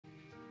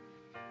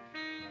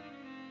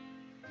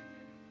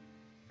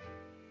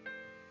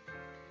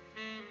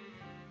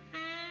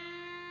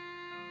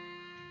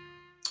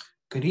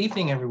Good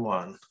evening,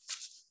 everyone.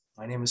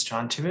 My name is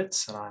John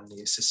Tibbetts, and I'm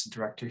the Assistant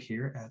Director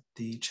here at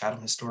the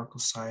Chatham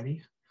Historical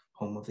Society,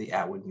 home of the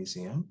Atwood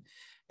Museum.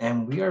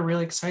 And we are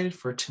really excited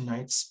for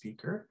tonight's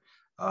speaker,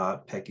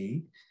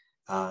 Peggy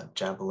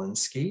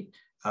Jablonski.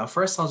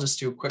 First, I'll just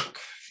do a quick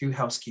few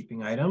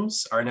housekeeping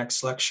items. Our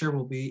next lecture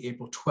will be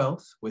April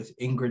 12th with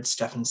Ingrid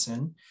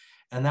Stephenson,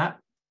 and that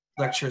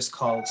lecture is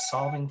called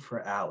Solving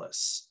for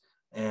Alice.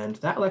 And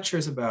that lecture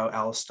is about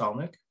Alice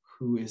Stalnick,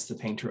 who is the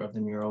painter of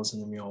the murals in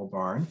the mural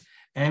barn.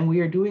 And we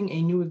are doing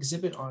a new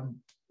exhibit on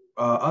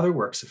other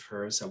works of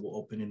hers that will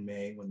open in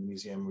May when the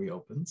museum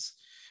reopens.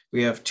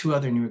 We have two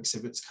other new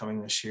exhibits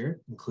coming this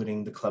year,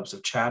 including The Clubs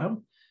of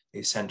Chatham,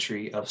 A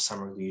Century of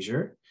Summer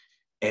Leisure,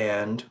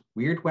 and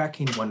Weird,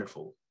 Wacky, and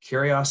Wonderful,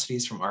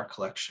 Curiosities from Our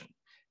Collection.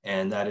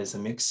 And that is a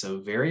mix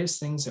of various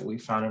things that we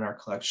found in our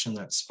collection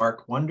that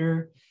spark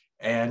wonder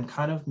and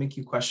kind of make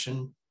you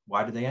question,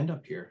 why did they end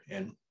up here?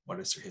 And what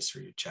is their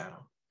history of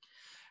Chatham?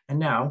 And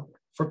now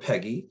for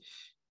Peggy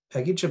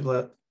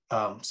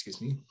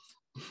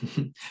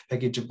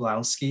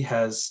Jablonski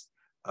has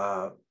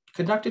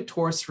conducted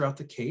tours throughout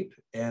the Cape,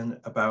 and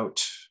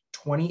about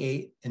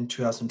 28 in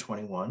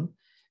 2021,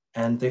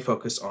 and they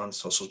focus on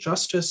social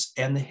justice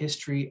and the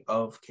history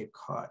of Cape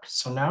Cod.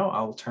 So now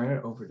I'll turn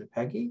it over to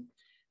Peggy,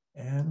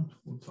 and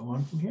we'll go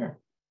on from here.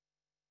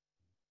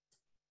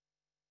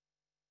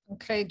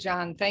 Okay,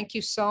 John, thank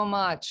you so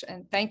much.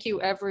 And thank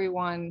you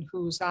everyone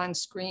who's on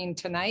screen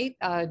tonight,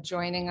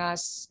 joining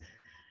us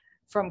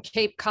from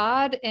Cape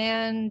Cod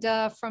and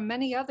from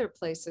many other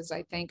places,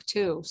 I think,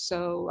 too.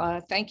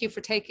 So thank you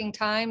for taking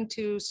time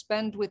to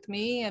spend with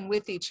me and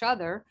with each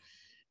other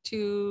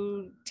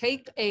to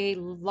take a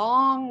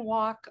long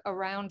walk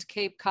around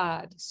Cape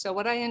Cod. So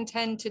what I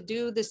intend to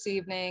do this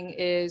evening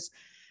is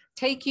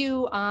take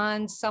you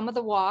on some of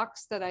the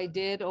walks that I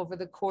did over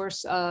the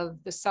course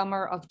of the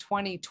summer of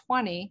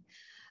 2020.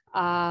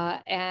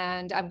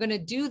 And I'm going to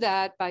do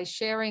that by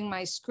sharing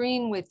my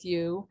screen with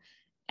you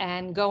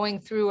and going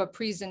through a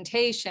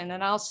presentation.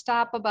 And I'll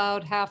stop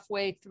about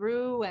halfway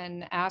through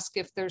and ask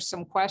if there's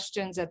some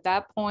questions at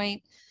that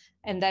point,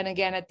 and then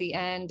again at the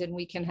end, and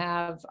we can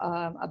have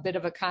a bit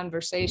of a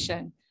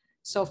conversation.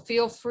 So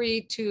feel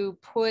free to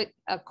put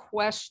a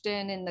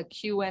question in the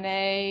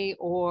Q&A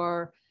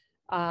or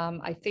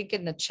I think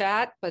in the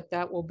chat, but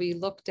that will be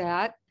looked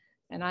at.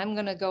 And I'm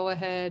going to go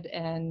ahead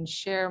and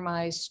share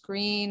my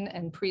screen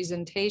and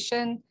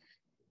presentation.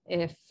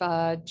 If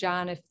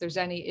John, if there's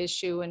any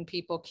issue and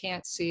people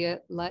can't see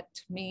it, let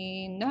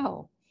me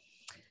know.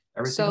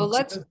 So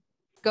let's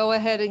go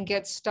ahead and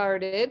get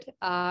started.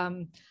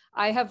 I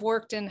have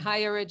worked in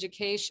higher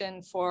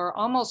education for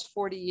almost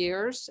 40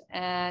 years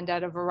and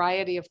at a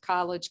variety of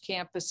college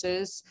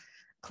campuses,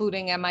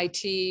 including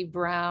MIT,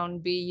 Brown,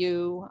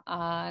 BU,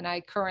 and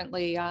I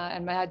currently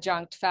am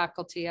adjunct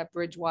faculty at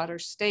Bridgewater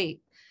State.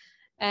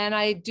 And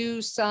I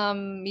do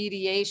some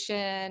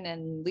mediation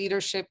and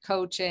leadership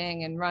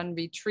coaching and run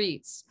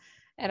retreats.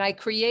 And I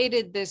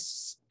created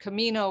this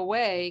Camino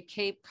Way,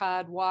 Cape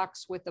Cod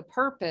Walks with a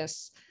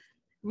Purpose,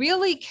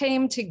 really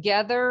came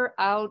together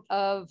out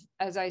of,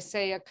 as I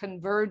say, a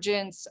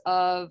convergence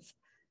of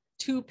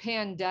two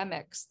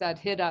pandemics that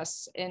hit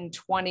us in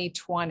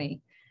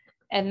 2020.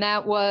 And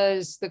that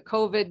was the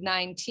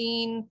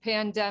COVID-19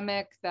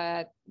 pandemic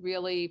that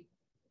really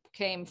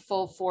came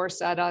full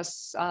force at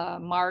us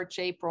March,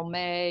 April,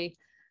 May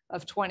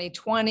of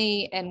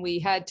 2020. And we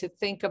had to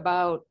think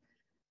about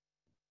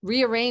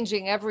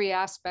rearranging every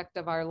aspect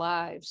of our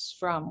lives,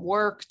 from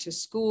work to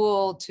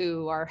school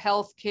to our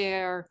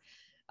healthcare,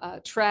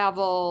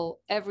 travel,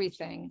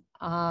 everything.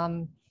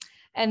 And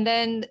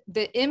then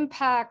the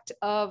impact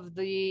of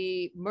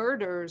the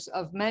murders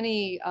of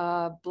many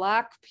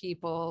Black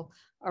people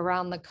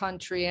around the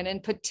country, and in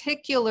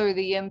particular,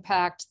 the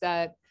impact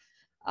that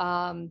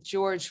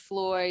George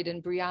Floyd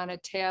and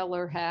Breonna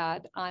Taylor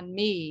had on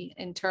me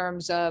in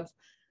terms of,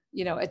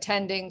 you know,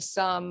 attending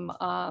some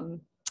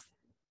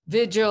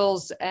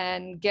vigils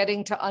and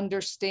getting to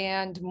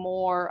understand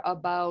more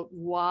about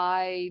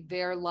why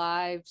their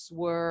lives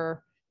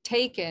were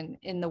taken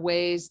in the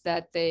ways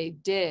that they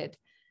did.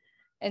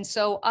 And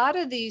so out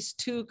of these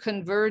two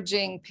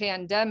converging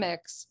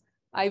pandemics,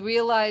 I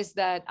realized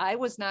that I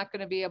was not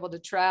going to be able to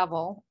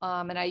travel.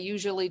 And I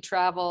usually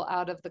travel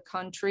out of the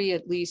country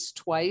at least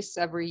twice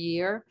every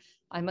year.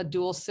 I'm a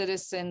dual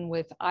citizen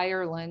with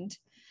Ireland.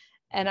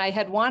 And I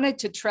had wanted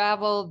to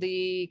travel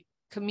the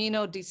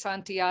Camino de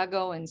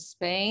Santiago in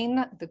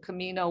Spain, the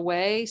Camino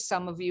Way.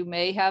 Some of you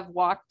may have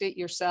walked it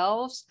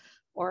yourselves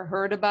or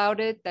heard about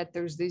it, that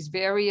there's these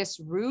various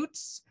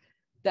routes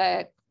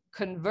that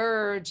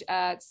converge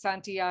at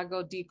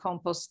Santiago de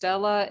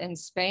Compostela in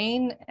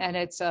Spain. And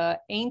it's an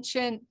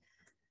ancient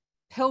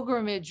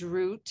pilgrimage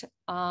route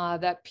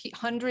that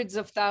hundreds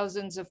of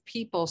thousands of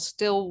people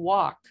still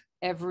walk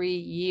every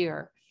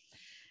year.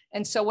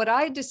 And so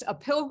a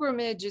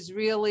pilgrimage is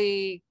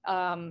really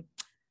an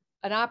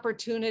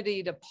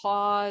opportunity to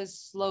pause,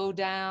 slow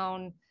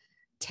down,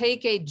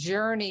 take a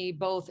journey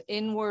both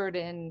inward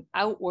and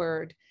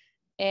outward,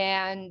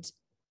 and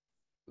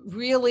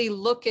really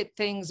look at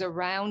things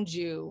around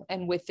you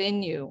and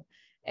within you.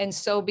 And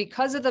so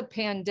because of the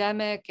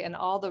pandemic and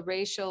all the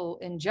racial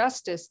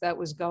injustice that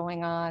was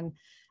going on,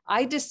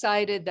 I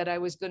decided that I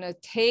was going to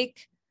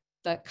take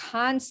the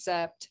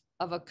concept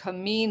of a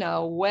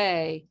Camino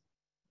Way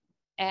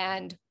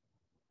and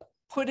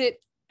put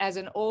it as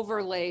an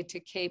overlay to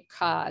Cape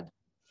Cod.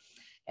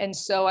 And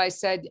so I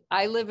said,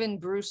 I live in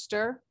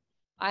Brewster.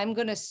 I'm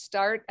going to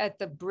start at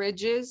the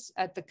bridges,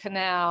 at the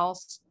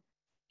canals,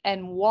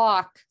 and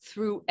walk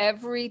through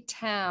every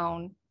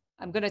town.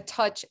 I'm going to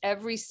touch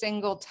every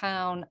single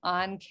town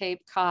on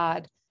Cape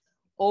Cod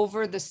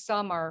over the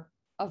summer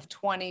of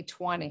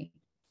 2020.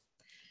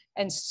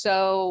 And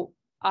so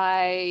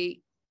I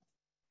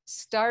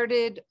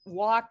started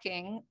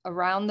walking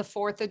around the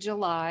 4th of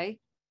July,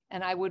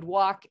 and I would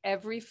walk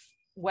every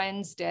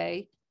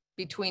Wednesday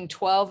between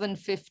 12 and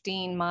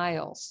 15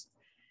 miles.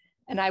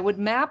 And I would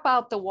map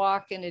out the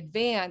walk in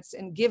advance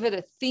and give it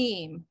a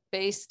theme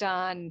based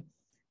on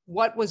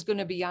what was going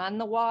to be on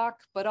the walk,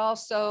 but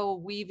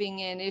also weaving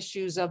in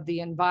issues of the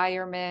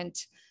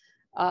environment,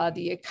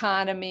 the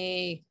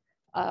economy,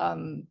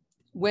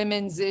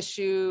 women's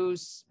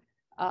issues,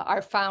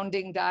 our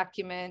founding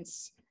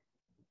documents.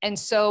 And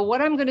so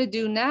what I'm going to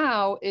do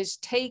now is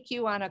take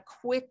you on a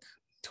quick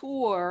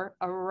tour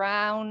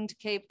around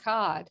Cape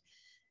Cod,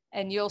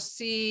 and you'll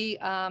see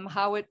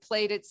how it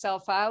played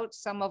itself out,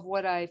 some of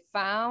what I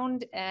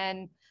found.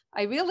 And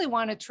I really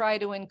want to try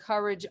to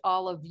encourage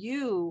all of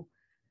you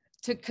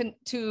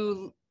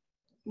to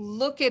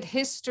look at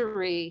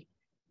history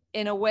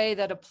in a way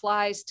that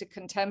applies to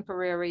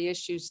contemporary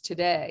issues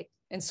today.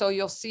 And so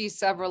you'll see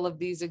several of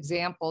these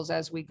examples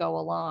as we go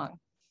along.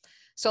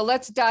 So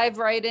let's dive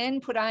right in,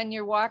 put on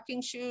your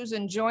walking shoes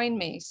and join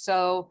me.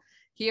 So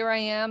here I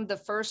am. The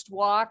first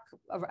walk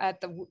at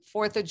the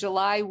 4th of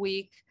July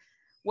week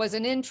was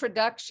an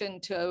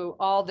introduction to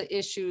all the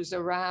issues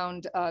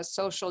around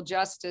social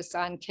justice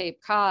on Cape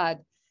Cod.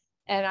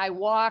 And I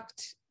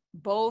walked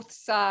both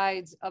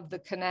sides of the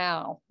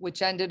canal,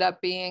 which ended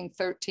up being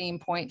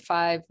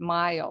 13.5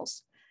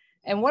 miles.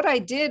 And what I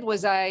did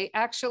was I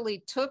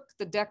actually took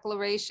the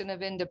Declaration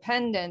of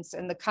Independence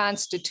and the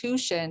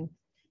Constitution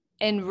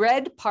and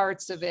read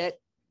parts of it.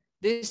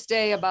 This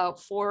day, about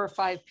 4 or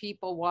 5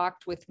 people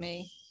walked with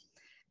me.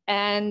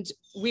 And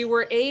we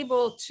were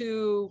able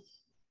to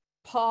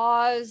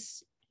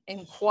pause,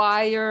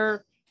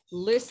 inquire,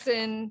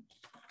 listen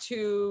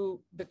to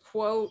the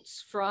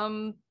quotes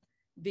from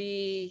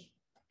the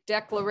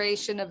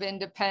Declaration of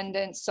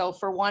Independence. So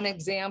for one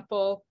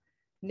example,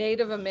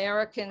 Native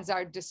Americans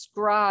are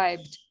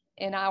described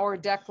in our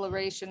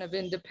Declaration of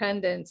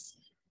Independence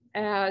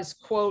as,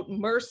 quote,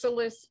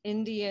 merciless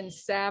Indian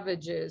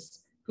savages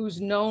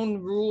whose known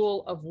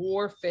rule of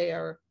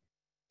warfare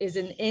is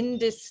an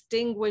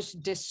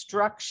indistinguished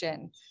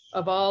destruction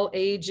of all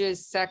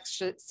ages,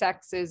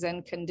 sexes,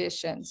 and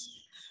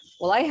conditions.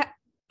 Well,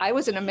 I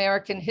was an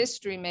American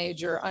history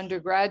major,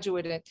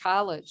 undergraduate at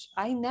college.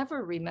 I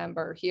never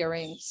remember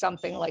hearing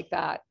something like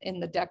that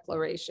in the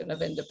Declaration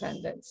of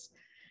Independence.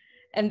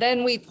 And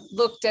then we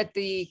looked at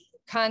the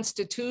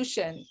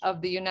Constitution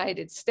of the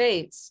United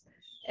States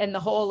and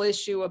the whole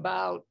issue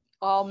about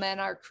all men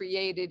are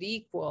created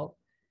equal.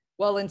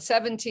 Well, in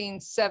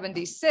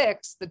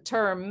 1776, the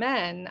term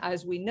men,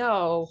 as we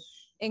know,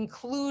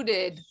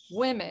 included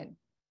women.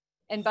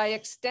 And by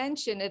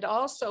extension, it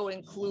also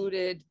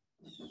included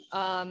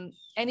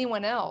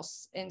anyone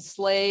else,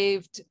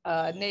 enslaved,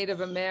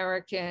 Native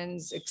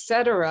Americans,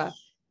 etc.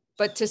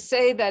 But to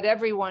say that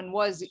everyone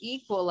was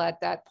equal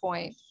at that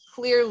point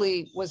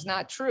clearly was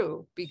not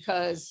true,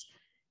 because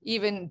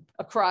even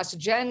across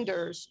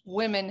genders,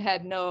 women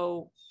had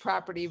no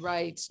property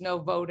rights, no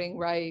voting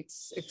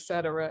rights, et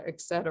cetera,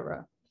 et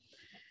cetera.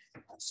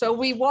 So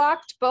we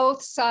walked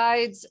both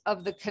sides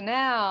of the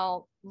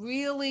canal,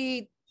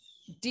 really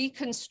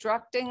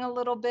deconstructing a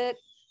little bit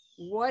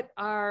what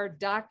our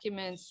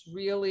documents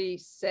really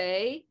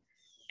say,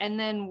 and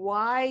then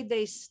why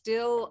they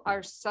still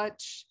are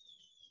such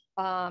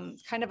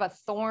kind of a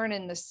thorn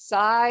in the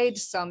side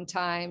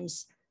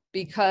sometimes,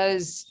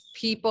 because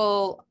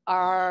people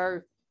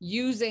are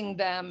using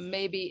them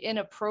maybe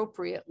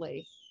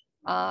inappropriately.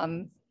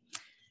 And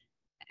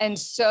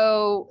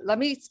so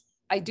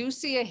I do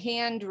see a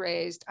hand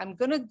raised. I'm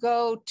gonna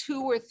go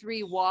 2 or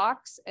 3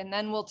 walks, and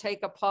then we'll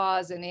take a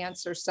pause and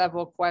answer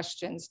several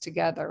questions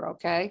together,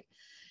 okay?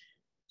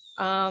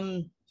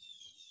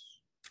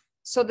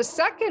 So the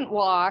second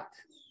walk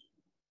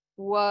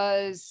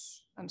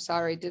was, I'm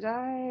sorry,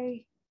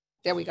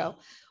 there we go.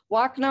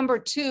 Walk number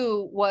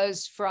 2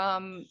 was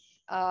from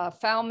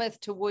Falmouth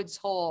to Woods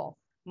Hole,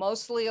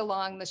 mostly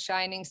along the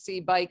Shining Sea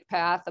bike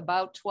path,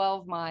 about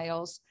 12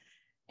 miles.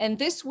 And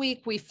this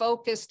week we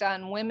focused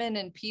on women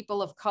and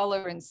people of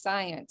color in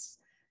science.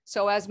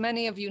 So as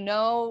many of you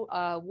know,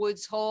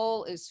 Woods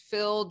Hole is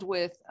filled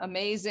with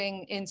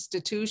amazing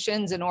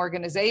institutions and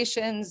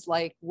organizations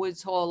like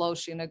Woods Hole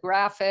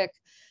Oceanographic,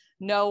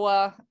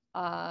 NOAA,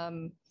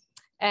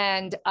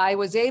 and I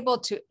was able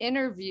to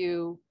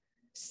interview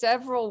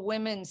several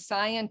women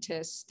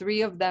scientists.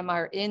 3 of them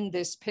are in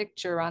this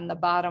picture on the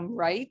bottom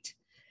right.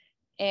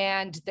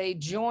 And they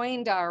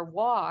joined our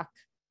walk,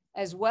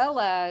 as well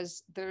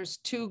as there's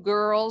 2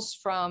 girls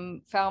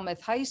from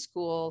Falmouth High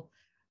School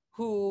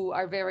who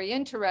are very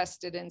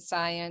interested in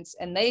science,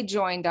 and they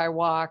joined our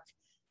walk.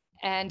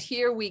 And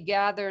here we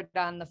gathered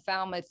on the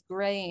Falmouth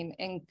Green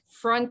in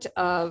front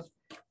of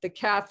the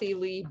Kathy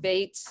Lee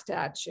Bates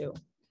statue.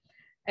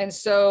 And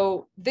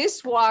so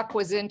this walk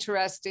was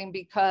interesting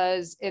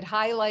because it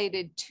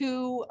highlighted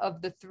 2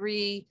 of the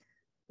 3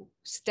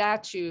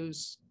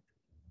 statues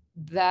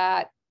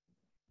that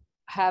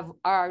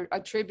are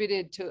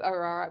attributed to,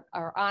 or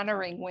are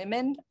honoring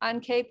women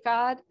on Cape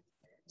Cod.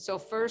 So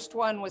first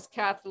one was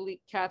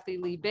Kathy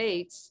Lee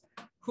Bates,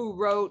 who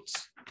wrote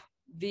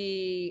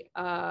the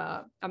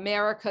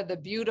America the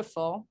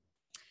Beautiful.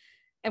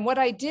 And what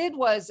I did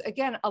was,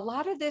 again, a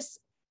lot of this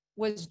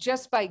was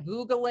just by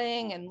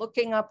Googling and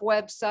looking up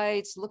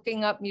websites,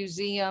 looking up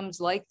museums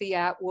like the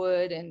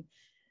Atwood. And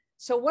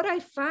so what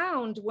I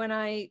found when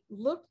I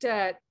looked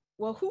at,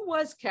 well, who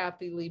was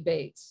Kathy Lee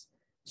Bates?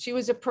 She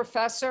was a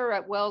professor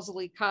at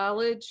Wellesley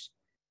College.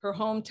 Her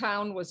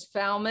hometown was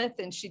Falmouth,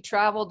 and she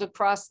traveled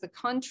across the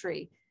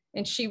country.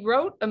 And she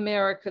wrote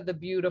America the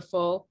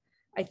Beautiful,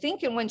 I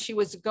think, when she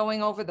was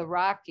going over the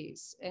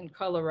Rockies in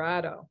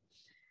Colorado.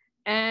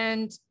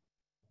 And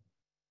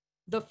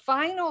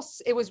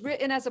it was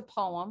written as a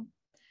poem,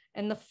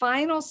 and the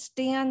final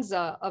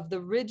stanza of the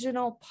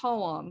original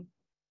poem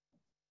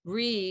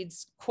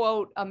reads,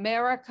 quote,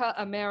 "America,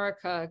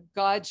 America,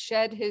 God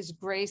shed his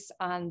grace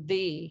on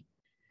thee,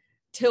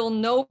 till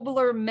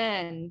nobler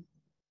men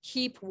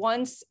keep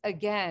once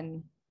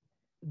again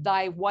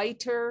thy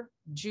whiter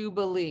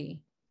jubilee."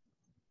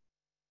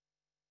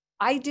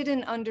 I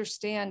didn't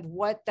understand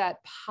what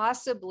that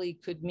possibly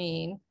could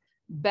mean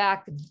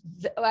back.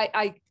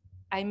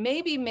 I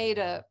maybe made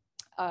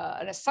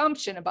an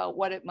assumption about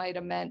what it might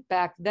have meant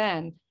back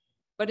then,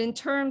 but in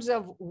terms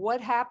of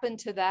what happened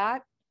to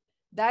that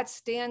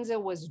stanza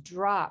was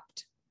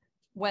dropped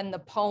when the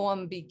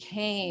poem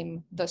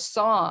became the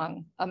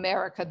song,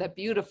 America the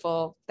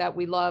Beautiful, that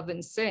we love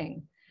and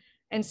sing.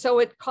 And so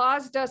it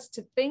caused us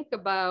to think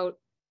about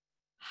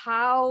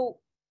how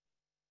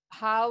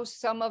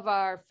some of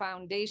our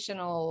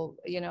foundational,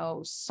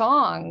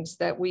 songs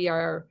that we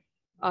are,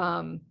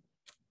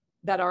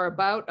 that are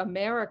about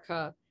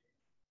America,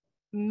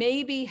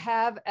 maybe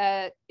have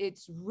at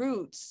its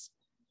roots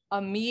a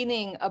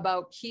meaning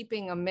about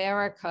keeping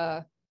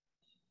America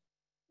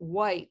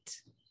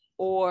white,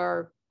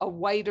 or a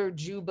whiter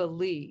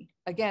jubilee.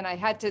 Again, I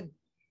had to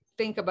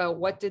think about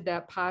what did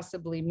that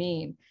possibly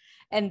mean.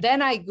 And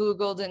then I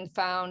Googled and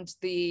found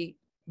the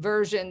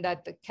version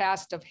that the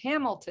cast of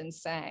Hamilton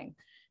sang.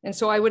 And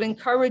so I would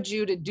encourage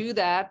you to do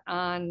that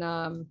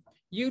on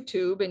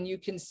YouTube, and you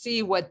can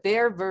see what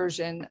their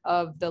version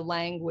of the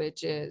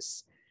language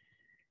is.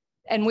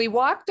 And we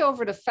walked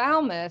over to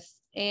Falmouth,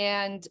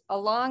 and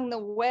along the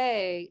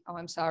way,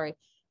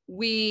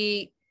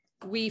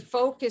 we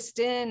focused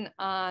in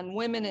on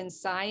women in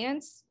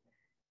science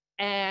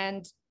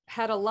and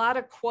had a lot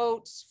of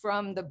quotes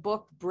from the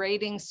book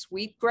Braiding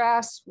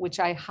Sweetgrass, which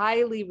I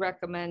highly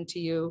recommend to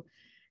you.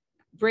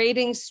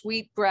 Braiding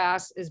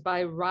Sweetgrass is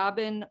by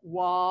Robin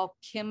Wall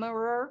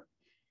Kimmerer,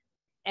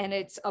 and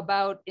it's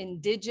about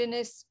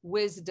indigenous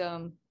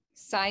wisdom,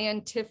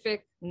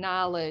 scientific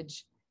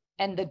knowledge,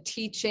 and the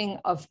teaching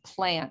of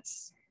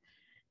plants.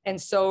 And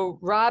so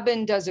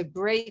Robin does a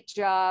great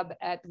job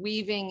at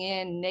weaving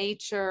in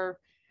nature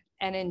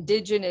and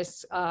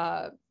indigenous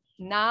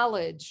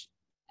knowledge,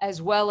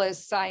 as well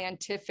as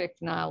scientific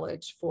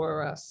knowledge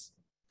for us.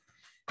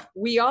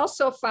 We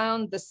also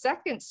found the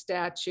second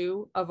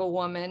statue of a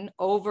woman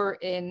over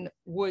in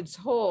Woods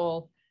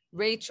Hole,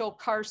 Rachel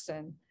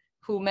Carson,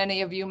 who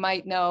many of you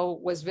might know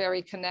was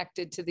very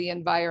connected to the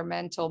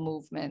environmental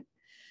movement.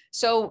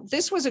 So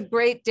this was a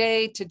great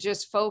day to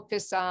just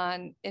focus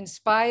on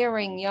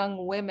inspiring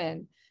young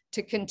women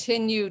to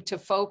continue to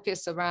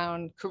focus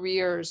around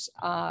careers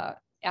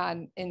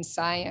in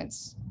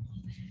science.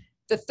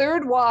 The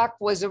third walk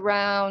was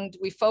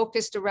we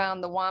focused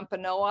around the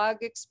Wampanoag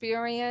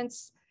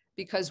experience,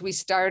 because we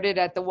started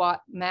at the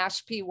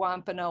Mashpee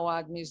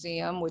Wampanoag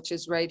Museum, which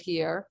is right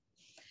here.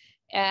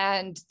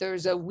 And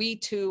there's a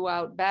Weetu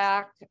out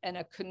back and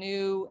a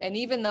canoe. And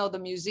even though the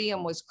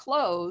museum was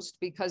closed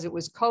because it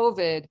was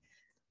COVID,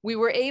 we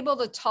were able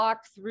to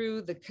talk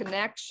through the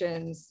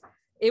connections.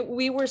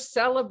 We were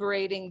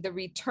celebrating the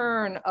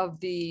return of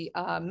the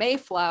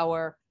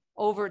Mayflower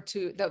over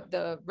to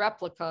the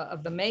replica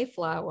of the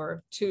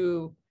Mayflower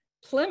to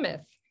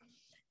Plymouth.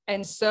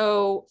 And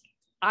so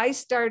I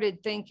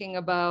started thinking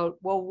about,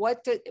 well,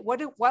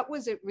 what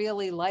was it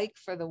really like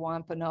for the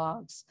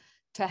Wampanoags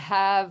to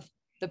have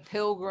the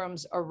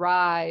Pilgrims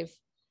arrive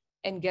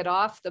and get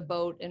off the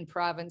boat in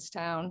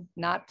Provincetown,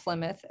 not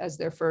Plymouth as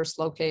their first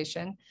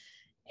location,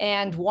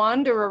 and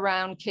wander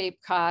around Cape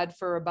Cod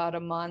for about a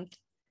month,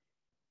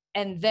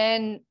 and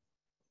then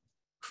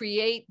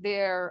create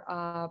their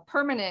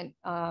permanent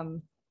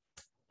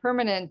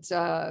permanent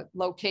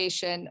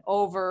location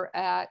over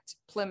at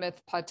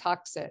Plymouth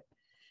Patuxent.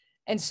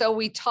 And so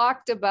we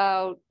talked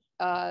about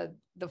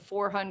the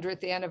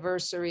 400th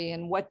anniversary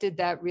and what did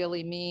that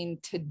really mean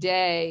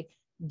today,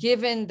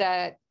 given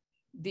that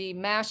the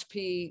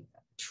Mashpee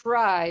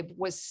tribe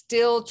was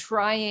still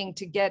trying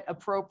to get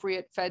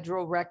appropriate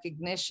federal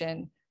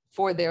recognition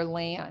for their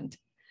land.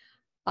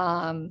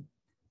 And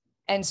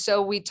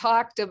so we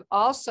talked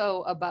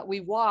also about, we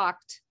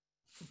walked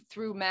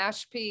through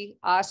Mashpee,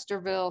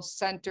 Osterville,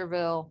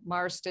 Centerville,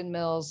 Marston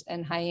Mills,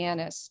 and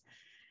Hyannis.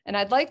 And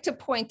I'd like to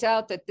point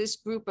out that this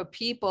group of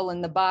people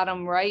in the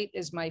bottom right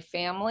is my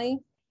family.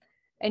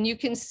 And you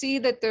can see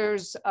that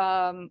there's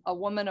a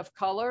woman of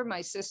color.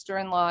 My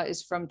sister-in-law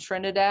is from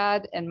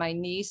Trinidad, and my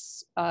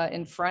niece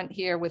in front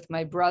here with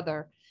my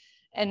brother.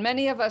 And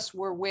many of us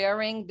were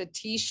wearing the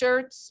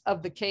t-shirts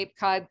of the Cape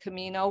Cod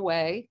Camino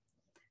Way,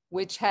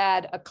 which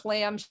had a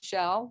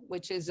clamshell,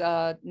 which is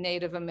a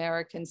Native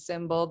American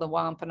symbol, the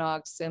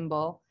Wampanoag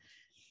symbol.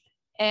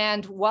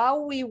 And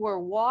while we were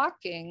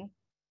walking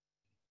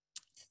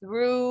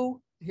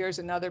through, here's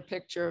another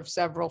picture of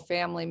several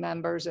family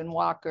members and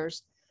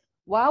walkers.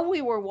 While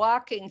we were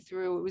walking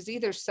through, it was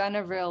either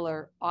Centerville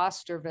or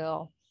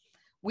Osterville,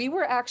 we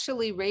were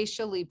actually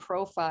racially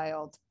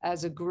profiled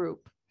as a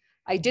group.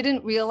 I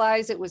didn't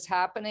realize it was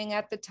happening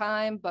at the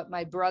time, but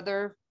my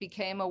brother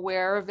became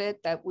aware of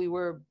it, that we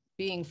were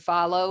being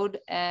followed,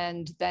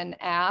 and then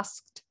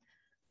asked,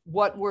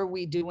 what were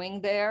we doing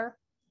there?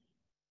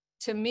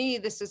 To me,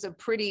 this is a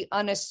pretty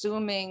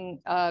unassuming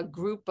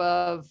group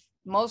of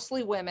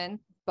mostly women,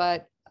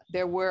 but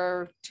there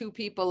were 2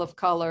 people of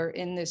color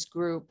in this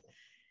group.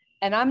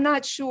 And I'm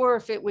not sure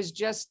if it was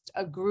just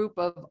a group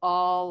of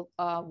all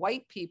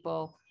white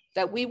people,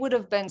 that we would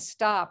have been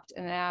stopped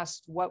and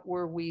asked, what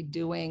were we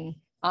doing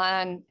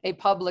on a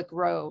public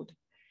road?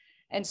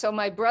 And so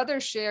my brother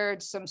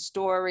shared some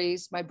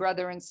stories, my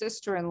brother and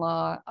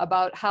sister-in-law,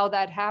 about how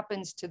that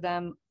happens to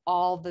them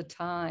all the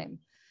time,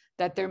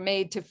 that they're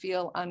made to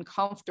feel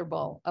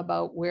uncomfortable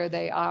about where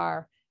they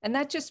are. And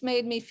that just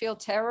made me feel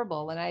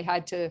terrible. And I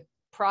had to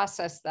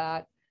process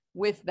that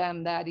with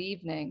them that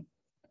evening.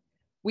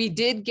 We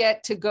did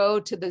get to go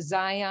to the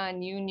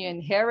Zion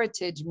Union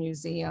Heritage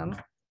Museum,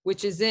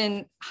 which is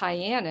in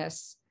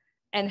Hyannis,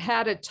 and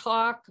had a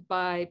talk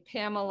by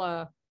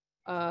Pamela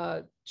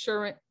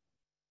Purdy,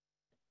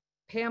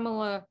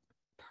 Pamela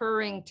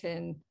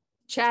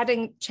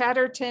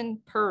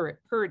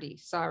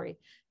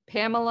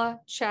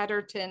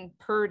Chatterton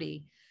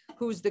Purdy,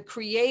 who's the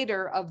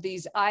creator of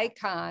these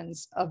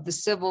icons of the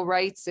civil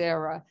rights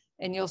era.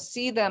 And you'll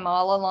see them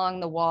all along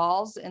the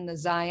walls in the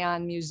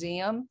Zion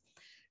Museum.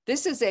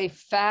 This is a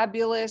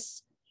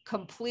fabulous,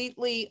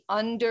 completely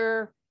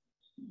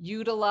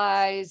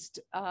underutilized,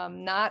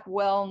 not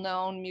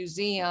well-known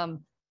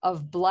museum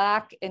of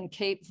Black and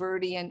Cape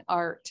Verdean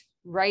art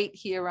right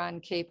here on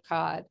Cape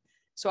Cod.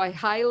 So I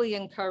highly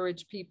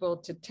encourage people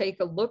to take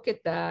a look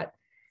at that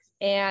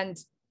and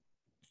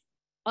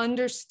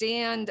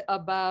understand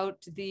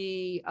about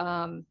the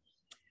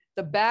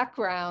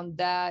background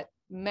that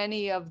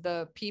many of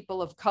the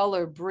people of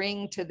color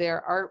bring to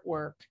their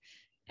artwork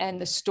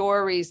and the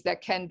stories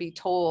that can be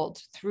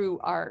told through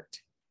art.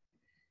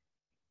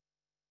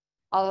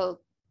 I'll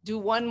do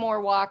one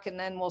more walk and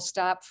then we'll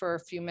stop for a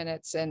few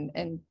minutes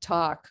and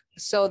talk.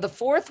 So the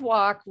 4th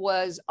walk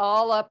was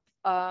all up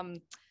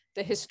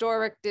the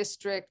historic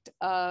district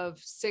of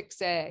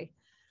 6A,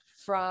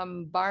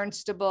 from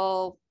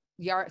Barnstable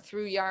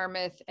through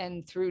Yarmouth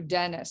and through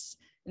Dennis.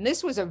 And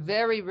this was a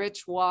very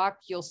rich walk.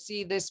 You'll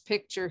see this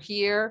picture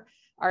here,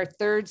 our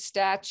 3rd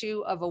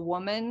statue of a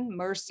woman,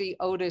 Mercy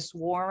Otis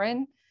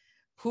Warren,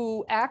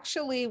 who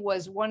actually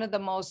was one of the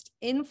most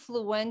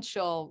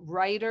influential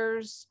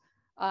writers.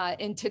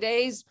 In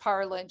today's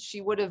parlance,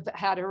 she would have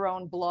had her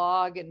own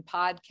blog and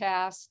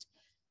podcast.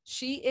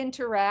 She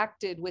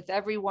interacted with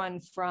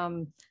everyone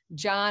from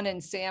John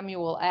and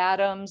Samuel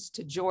Adams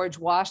to George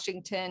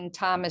Washington,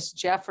 Thomas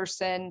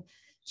Jefferson.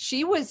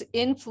 She was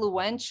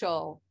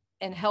influential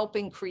in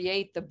helping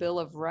create the Bill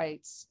of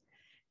Rights.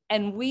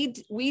 And we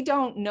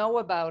don't know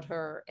about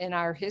her in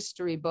our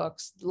history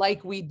books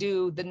like we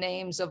do the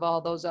names of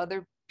all those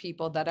other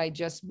people that I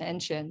just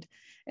mentioned.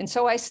 And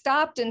so I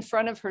stopped in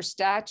front of her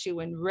statue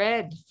and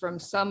read from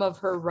some of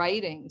her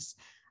writings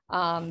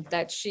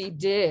that she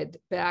did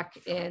back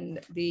in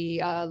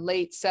the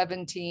late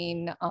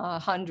 1700s,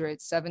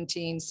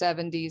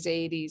 1770s,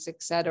 80s,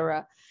 et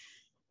cetera.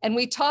 And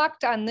we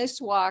talked on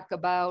this walk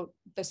about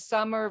the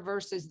summer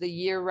versus the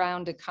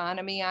year-round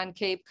economy on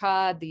Cape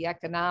Cod, the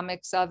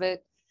economics of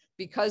it,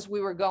 because we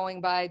were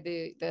going by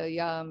the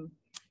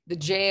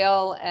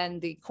jail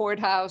and the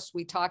courthouse.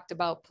 We talked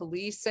about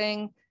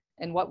policing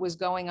and what was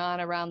going on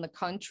around the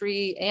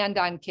country and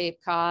on Cape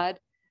Cod.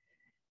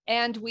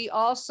 And we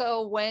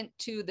also went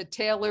to the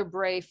Taylor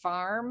Bray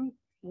Farm,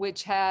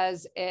 which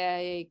has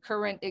a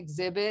current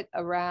exhibit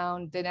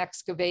around an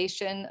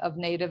excavation of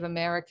Native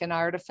American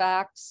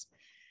artifacts.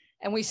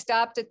 And we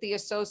stopped at the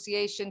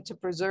Association to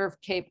Preserve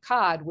Cape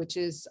Cod, which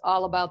is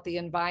all about the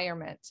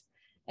environment,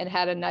 and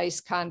had a nice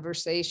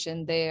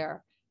conversation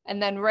there.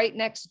 And then right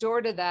next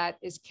door to that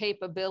is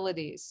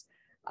Capabilities,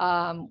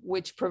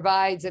 which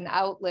provides an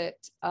outlet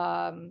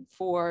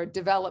for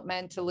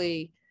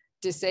developmentally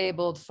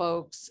disabled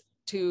folks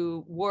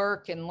to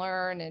work and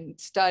learn and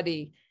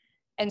study.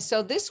 And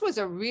so this was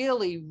a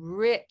really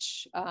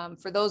rich,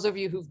 for those of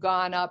you who've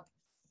gone up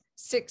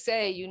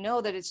 6A, you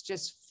know that it's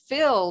just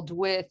filled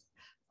with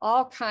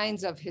all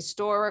kinds of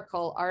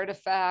historical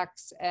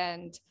artifacts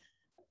and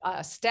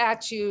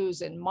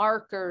statues and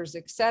markers,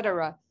 et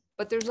cetera.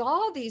 But there's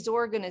all these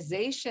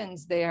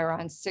organizations there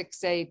on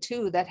 6A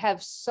too that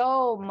have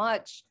so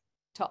much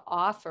to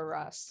offer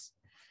us.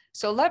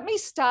 So let me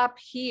stop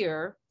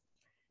here.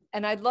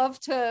 And I'd love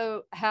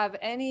to have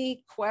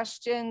any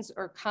questions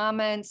or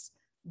comments,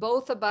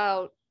 both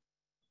about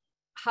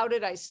how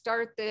did I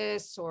start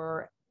this,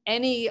 or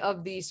any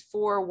of these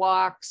 4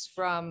 walks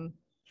from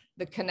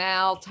the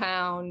canal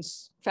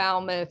towns,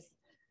 Falmouth,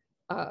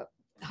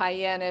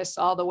 Hyannis,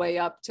 all the way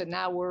up to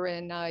now we're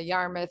in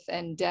Yarmouth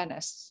and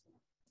Dennis.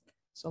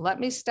 So let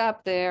me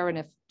stop there. And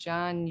if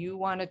John, you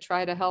want to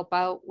try to help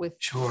out with.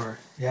 Sure,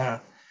 yeah.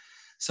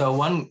 So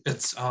one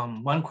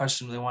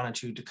question they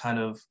wanted you to kind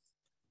of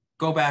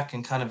go back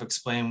and kind of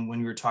explain when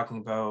you were talking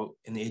about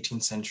in the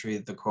 18th century,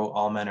 the quote,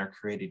 all men are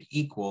created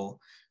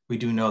equal. We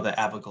do know that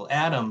Abigail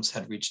Adams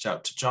had reached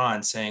out to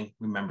John saying,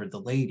 remember the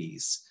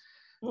ladies.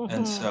 Mm-hmm.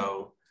 And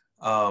so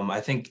I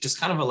think just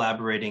kind of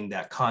elaborating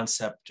that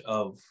concept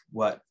of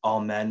what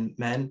all men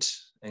meant,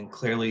 and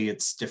clearly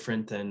it's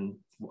different than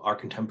our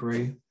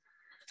contemporary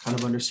kind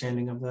of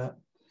understanding of that.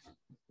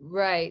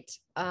 Right.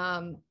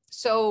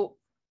 So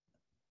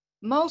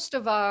much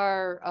of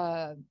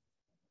our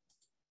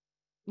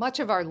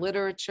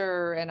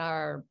literature and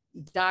our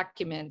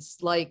documents,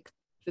 like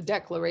the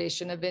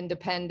Declaration of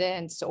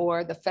Independence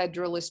or the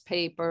Federalist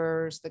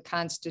Papers, the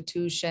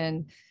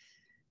Constitution,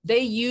 they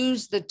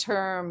use the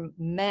term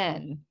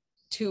men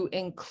to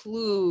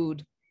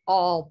include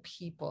all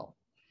people.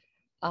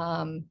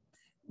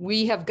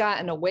 We have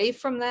gotten away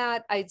from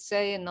that, I'd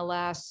say, in the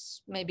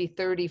last maybe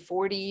 30,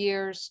 40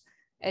 years.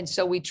 And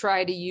so we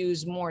try to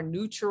use more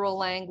neutral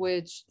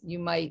language.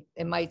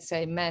 It might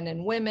say men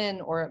and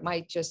women, or it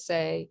might just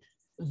say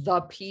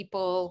the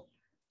people,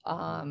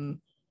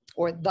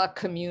 or the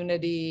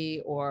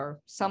community, or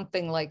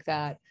something like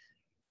that.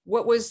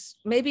 What was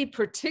maybe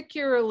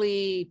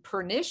particularly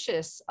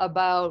pernicious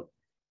about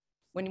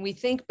when we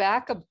think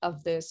back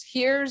of this,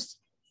 here's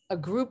a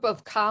group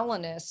of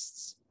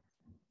colonists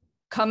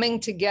coming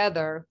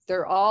together.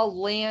 They're all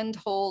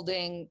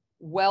land-holding,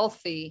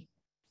 wealthy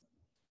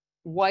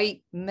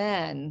white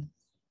men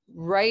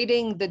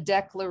writing the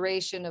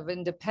Declaration of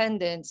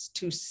Independence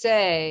to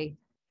say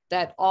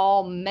that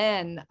all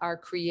men are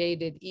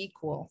created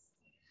equal.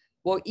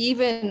 Well,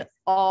 even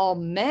all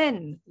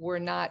men were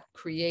not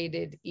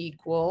created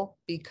equal,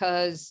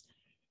 because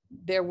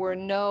there were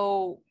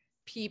no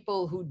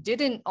people who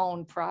didn't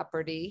own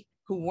property,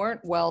 who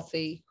weren't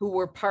wealthy, who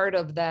were part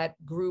of that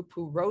group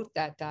who wrote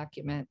that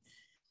document.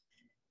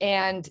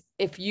 And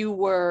if you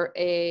were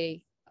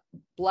a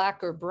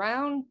Black or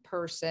brown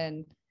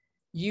person,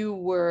 you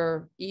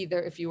were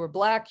either, if you were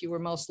Black, you were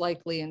most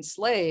likely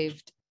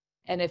enslaved.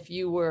 And if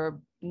you were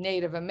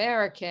Native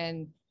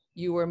American,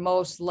 you were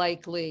most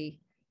likely,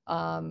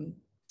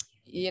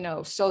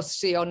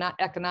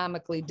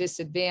 socioeconomically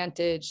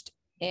disadvantaged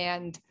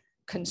and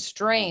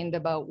constrained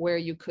about where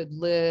you could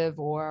live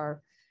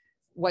or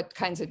what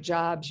kinds of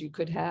jobs you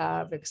could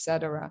have, et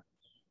cetera.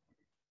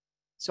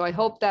 So I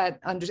hope that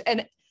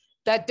and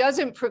that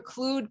doesn't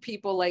preclude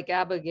people like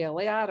Abigail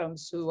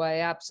Adams, who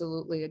I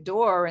absolutely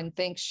adore and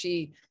think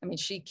she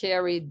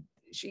carried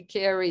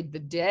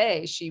the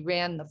day. She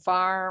ran the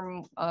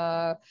farm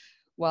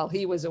while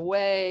he was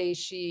away.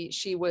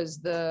 She was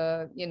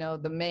the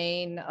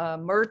main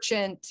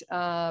merchant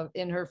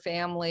in her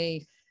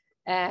family,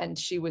 and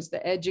she was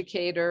the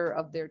educator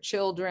of their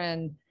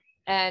children.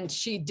 And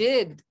she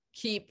did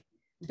keep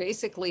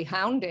basically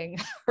hounding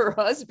her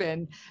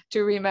husband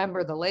to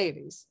remember the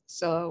ladies.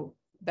 So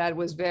that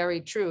was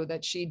very true,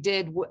 that she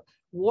did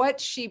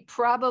what she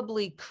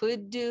probably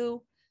could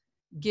do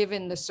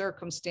given the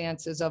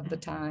circumstances of the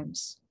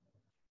times.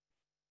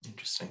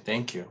 Interesting,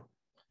 thank you.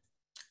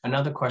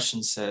 Another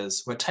question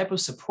says, what type of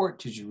support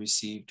did you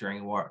receive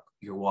during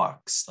your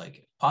walks?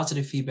 Like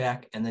positive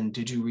feedback, and then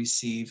did you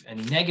receive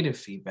any negative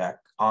feedback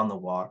on the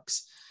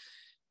walks,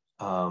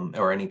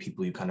 or any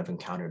people you kind of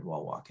encountered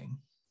while walking?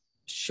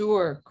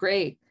 Sure,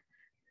 great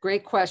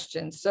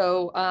question.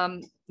 So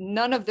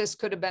none of this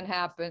could have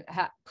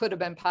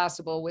been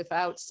possible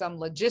without some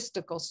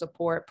logistical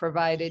support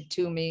provided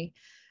to me,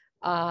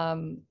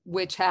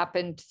 which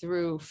happened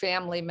through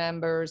family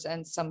members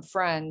and some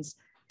friends.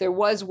 There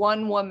was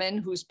one woman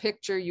whose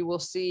picture you will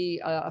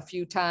see a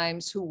few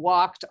times, who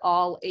walked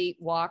all 8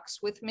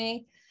 walks with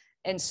me.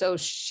 And so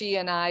she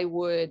and I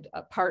would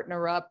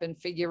partner up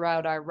and figure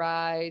out our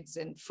rides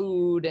and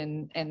food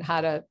and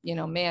how to,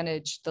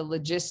 manage the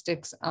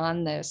logistics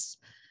on this.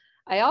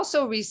 I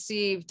also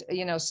received,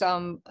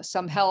 some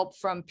help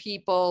from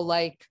people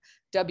like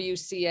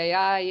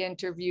WCAI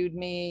interviewed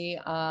me,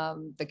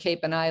 the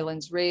Cape and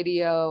Islands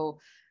Radio,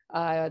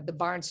 the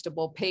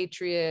Barnstable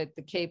Patriot,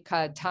 the Cape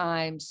Cod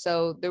Times.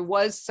 So there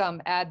was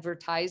some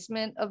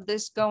advertisement of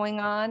this going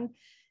on.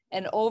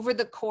 And over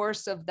the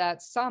course of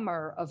that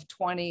summer of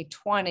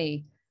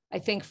 2020, I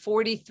think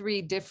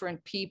 43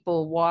 different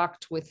people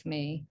walked with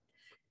me,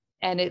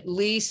 and at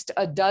least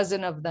a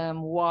dozen of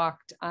them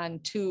walked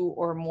on 2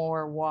 or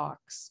more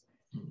walks.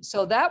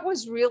 So that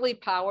was really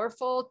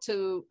powerful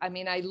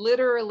I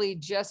literally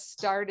just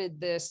started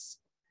this,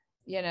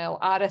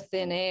 out of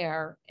thin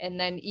air, and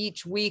then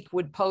each week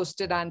would post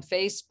it on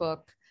Facebook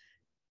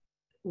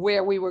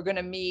where we were going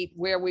to meet,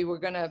 where we were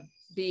going to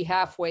be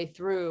halfway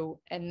through.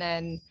 And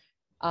then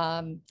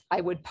I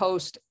would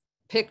post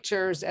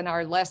pictures and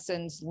our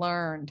lessons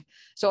learned.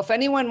 So if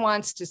anyone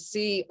wants to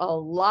see a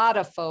lot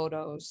of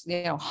photos,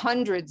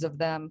 hundreds of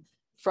them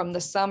from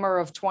the summer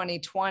of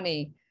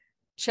 2020,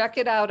 check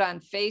it out on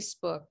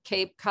Facebook,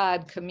 Cape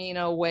Cod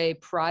Camino Way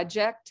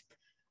Project.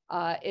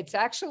 It's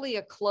actually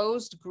a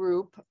closed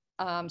group.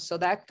 So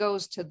that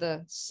goes to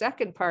the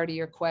second part of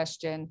your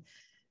question.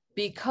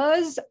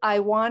 Because I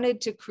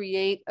wanted to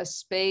create a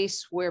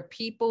space where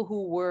people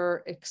who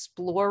were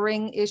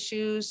exploring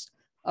issues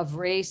of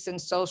race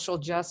and social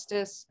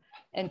justice,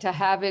 and to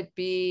have it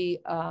be,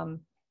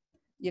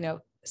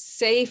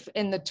 safe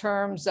in the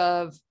terms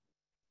of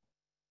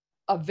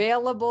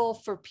available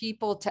for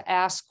people to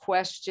ask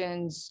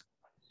questions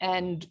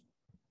and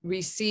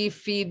receive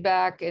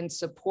feedback and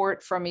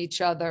support from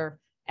each other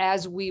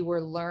as we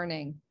were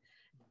learning,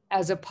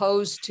 as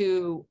opposed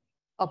to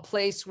a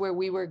place where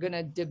we were going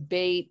to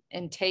debate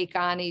and take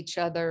on each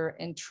other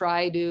and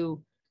try to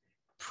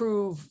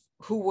prove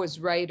who was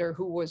right or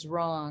who was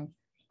wrong.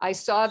 I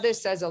saw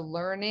this as a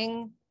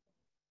learning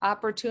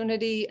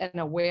opportunity and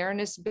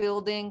awareness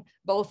building,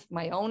 both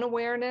my own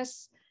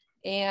awareness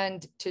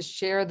and to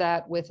share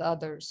that with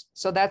others.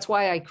 So that's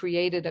why I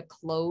created a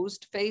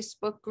closed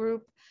Facebook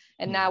group.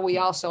 And now we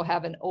also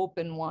have an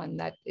open one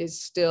that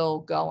is still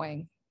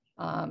going.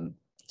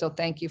 So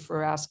thank you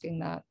for asking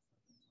that.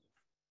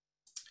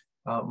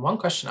 One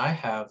question I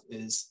have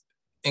is,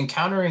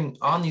 encountering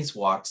on these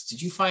walks,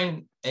 did you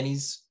find any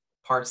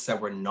parts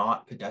that were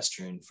not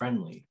pedestrian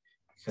friendly?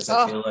 Because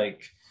I feel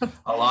like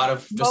a lot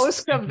of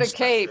most of the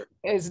Cape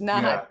is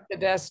not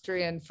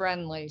pedestrian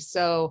friendly.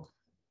 So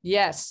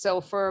yes, so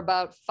for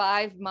about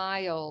 5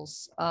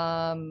 miles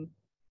on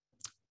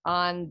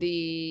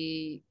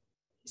the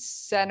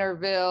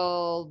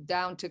Centerville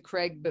down to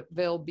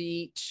Craigville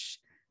Beach,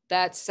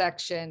 that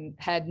section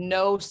had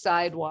no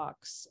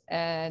sidewalks,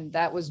 and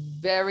that was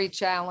very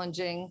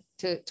challenging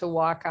to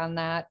walk on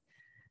that.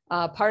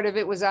 Part of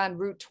it was on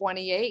Route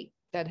 28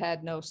 that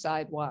had no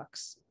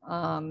sidewalks.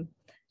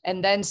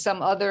 And then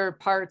some other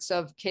parts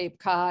of Cape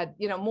Cod,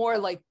 more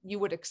like you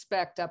would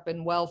expect up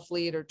in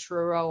Wellfleet or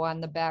Truro on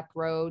the back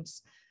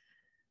roads.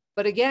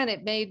 But again,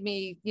 it made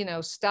me,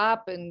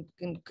 stop, and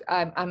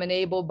I'm an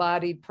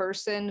able-bodied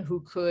person who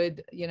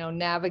could,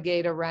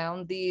 navigate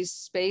around these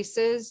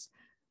spaces.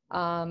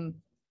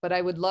 But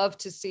I would love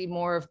to see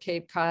more of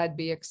Cape Cod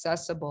be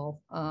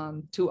accessible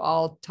to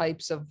all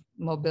types of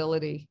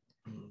mobility.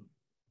 And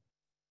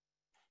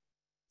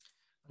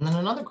then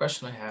another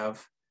question I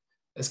have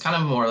is kind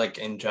of more like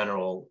in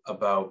general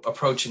about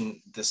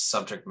approaching this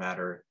subject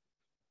matter.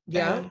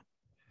 Yeah. And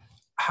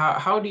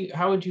how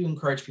would you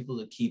encourage people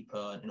to keep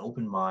an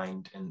open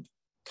mind and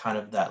kind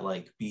of that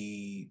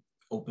be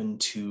open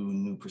to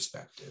new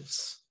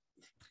perspectives?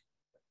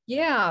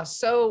 Yeah.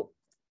 So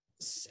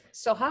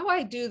how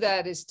I do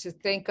that is to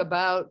think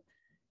about,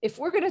 if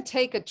we're going to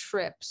take a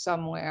trip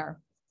somewhere,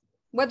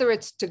 whether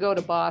it's to go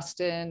to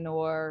Boston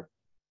or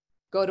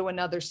go to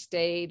another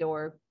state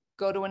or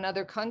go to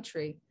another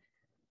country,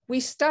 we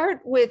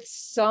start with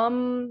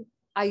some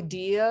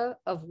idea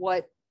of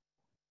what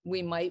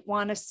we might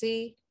want to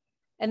see.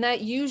 And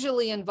that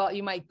usually involves,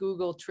 you might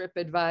Google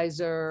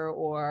TripAdvisor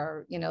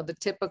or, the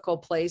typical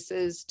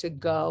places to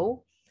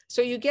go.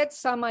 So you get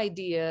some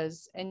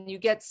ideas and you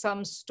get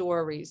some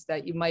stories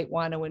that you might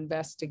want to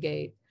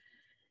investigate.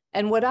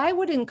 And what I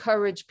would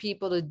encourage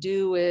people to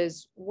do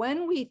is,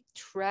 when we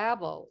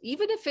travel,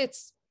 even if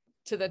it's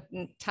to the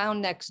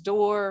town next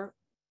door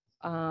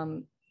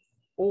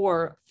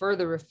or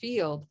further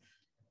afield,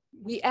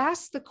 we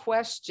ask the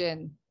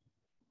question,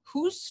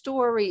 whose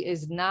story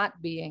is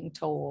not being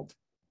told?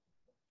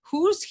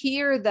 Who's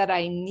here that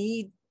I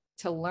need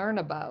to learn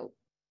about?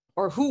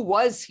 Or who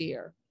was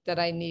here that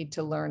I need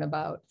to learn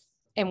about?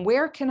 And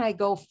where can I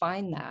go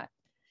find that?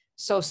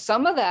 So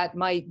some of that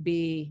might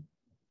be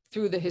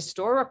through the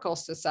historical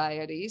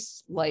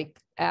societies like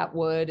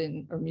Atwood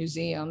or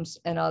museums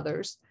and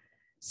others.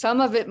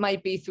 Some of it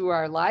might be through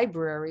our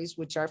libraries,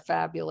 which are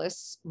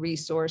fabulous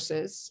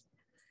resources.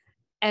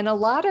 And a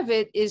lot of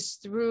it is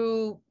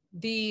through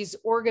these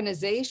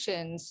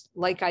organizations,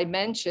 like I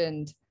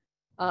mentioned,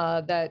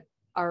 that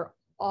are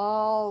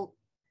all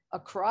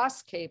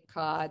across Cape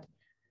Cod,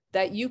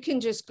 that you can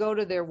just go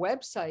to their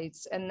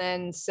websites and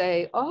then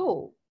say,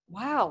 oh,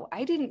 wow,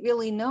 I didn't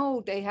really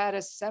know they had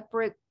a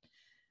separate,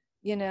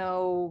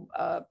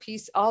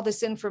 piece, all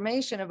this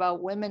information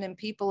about women and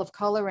people of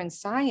color in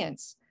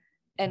science.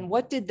 And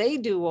what did they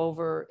do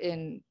over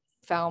in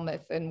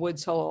Falmouth and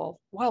Woods Hole.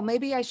 Well,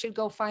 maybe I should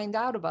go find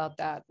out about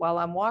that while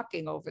I'm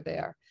walking over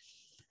there.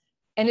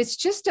 And it's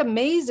just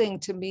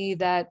amazing to me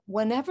that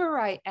whenever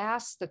I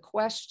ask the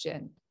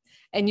question,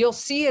 and you'll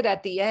see it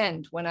at the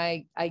end when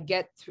I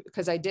get through,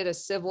 because I did a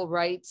civil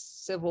rights,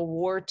 Civil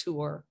War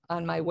tour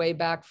on my way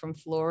back from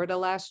Florida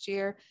last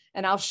year.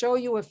 And I'll show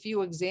you a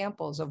few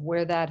examples of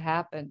where that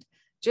happened.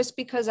 Just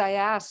because I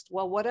asked,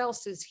 well, what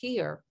else is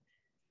here?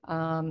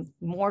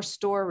 More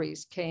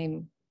stories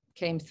came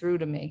through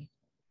to me.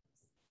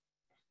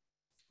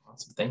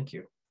 Awesome, thank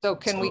you. So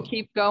can we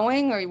keep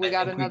going, or we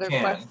got another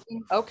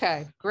question?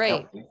 Okay,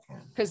 great. Yep,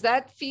 because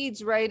that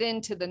feeds right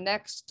into the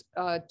next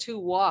two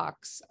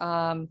walks.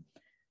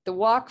 The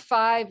walk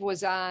 5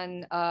 was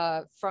on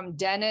from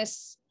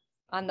Dennis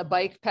on the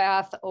bike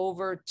path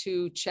over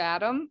to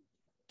Chatham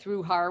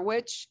through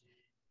Harwich.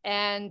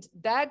 And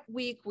that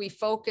week we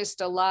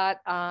focused a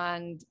lot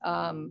on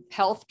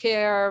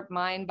healthcare,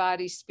 mind,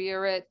 body,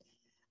 spirit,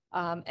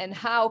 and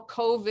how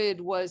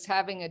COVID was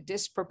having a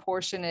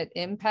disproportionate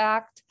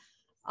impact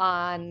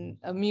on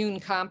immune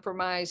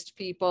compromised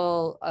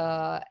people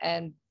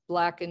and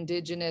Black,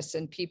 Indigenous,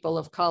 and people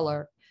of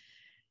color.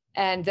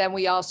 And then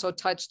we also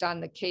touched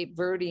on the Cape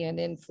Verdean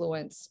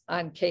influence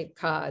on Cape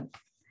Cod.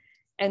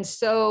 And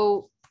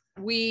so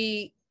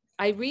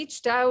I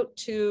reached out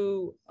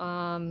to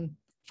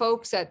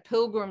folks at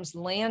Pilgrim's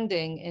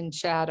Landing in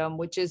Chatham,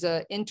 which is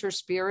an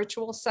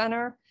interspiritual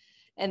center.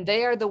 And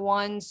they are the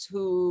ones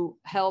who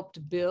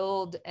helped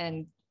build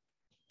and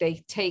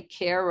they take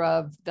care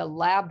of the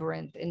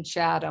labyrinth in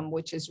Chatham,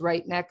 which is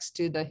right next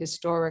to the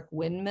historic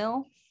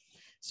windmill.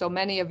 So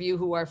many of you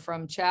who are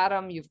from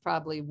Chatham, you've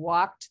probably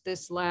walked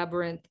this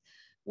labyrinth,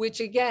 which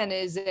again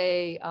is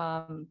a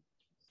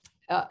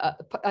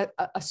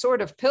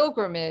sort of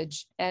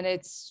pilgrimage, and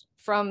it's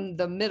from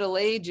the Middle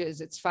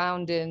Ages. It's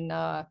found in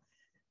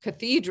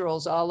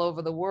cathedrals all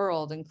over the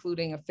world,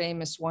 including a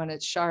famous one at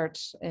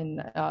Chartres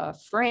in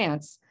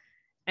France.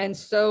 And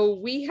so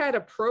we had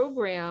a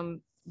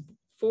program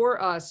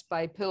for us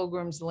by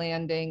Pilgrim's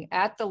Landing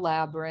at the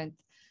labyrinth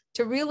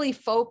to really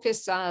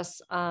focus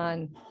us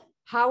on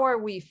how are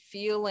we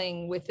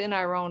feeling within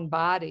our own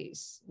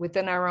bodies,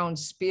 within our own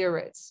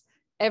spirits,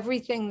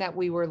 everything that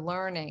we were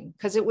learning,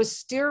 because it was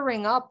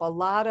stirring up a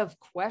lot of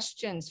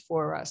questions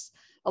for us,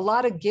 a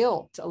lot of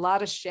guilt, a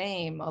lot of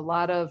shame, a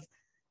lot of,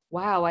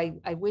 wow,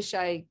 I wish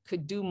I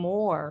could do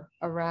more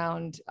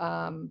around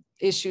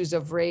issues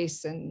of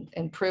race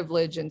and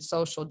privilege and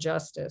social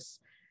justice.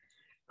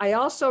 I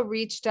also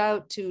reached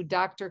out to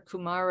Dr.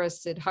 Kumara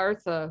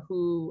Siddhartha,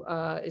 who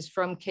is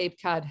from Cape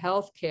Cod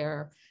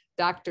Healthcare,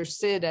 Dr.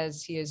 Sid,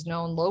 as he is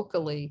known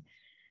locally.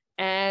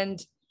 And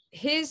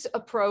his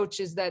approach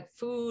is that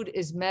food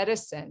is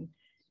medicine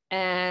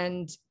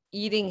and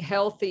eating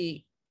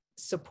healthy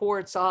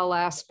supports all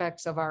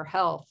aspects of our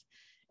health.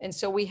 And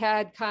so we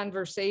had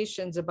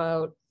conversations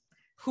about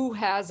who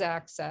has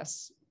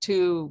access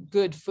to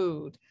good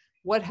food,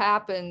 what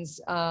happens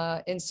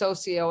in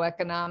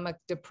socioeconomic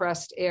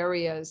depressed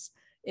areas,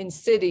 in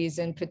cities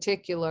in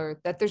particular,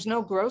 that there's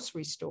no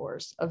grocery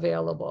stores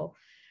available.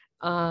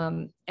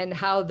 And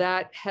how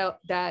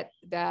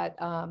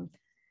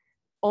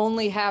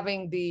only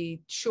having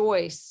the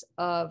choice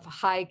of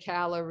high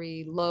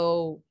calorie,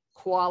 low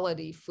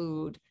quality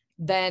food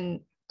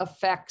then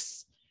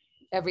affects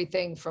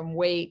everything from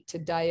weight to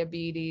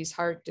diabetes,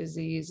 heart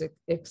disease,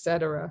 et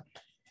cetera.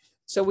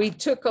 So we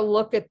took a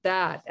look at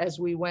that as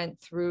we went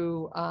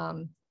through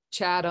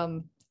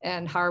Chatham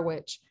and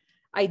Harwich.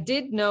 I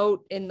did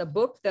note in the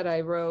book that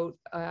I wrote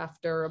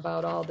after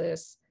about all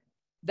this,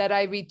 that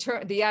I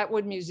returned, the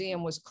Atwood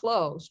Museum was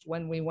closed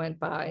when we went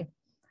by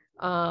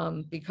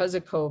because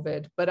of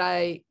COVID, but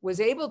I was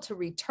able to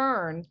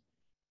return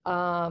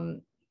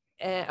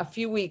a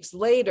few weeks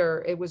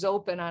later. It was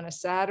open on a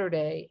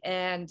Saturday,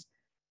 and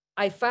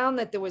I found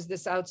that there was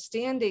this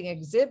outstanding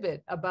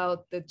exhibit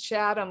about the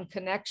Chatham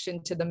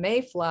connection to the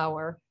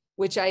Mayflower,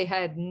 which I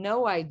had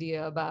no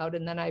idea about.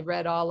 And then I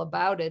read all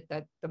about it,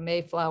 that the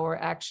Mayflower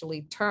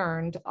actually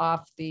turned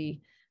off the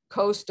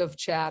coast of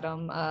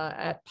Chatham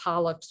at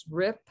Pollock's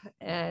Rip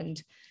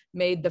and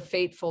made the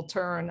fateful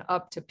turn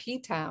up to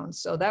P-Town.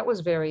 So that was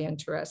very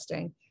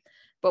interesting.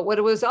 But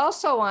what was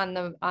also on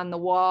the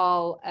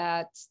wall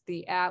at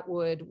the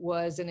Atwood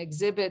was an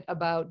exhibit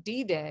about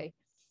D-Day.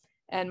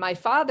 And my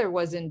father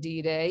was in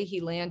D-Day.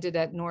 He landed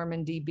at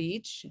Normandy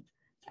Beach.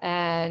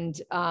 And,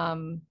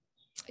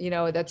 you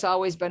know, that's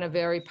always been a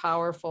very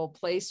powerful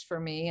place for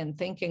me, and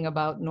thinking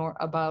about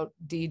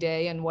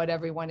D-Day and what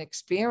everyone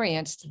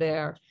experienced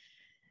there.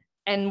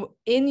 And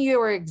in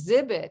your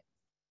exhibit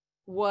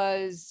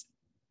was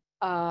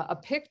a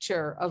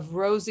picture of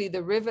Rosie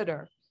the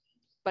Riveter,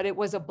 but it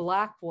was a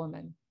Black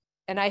woman.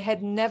 And I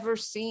had never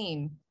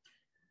seen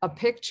a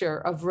picture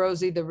of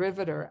Rosie the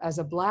Riveter as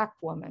a Black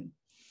woman.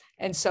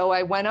 And so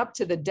I went up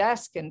to the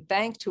desk and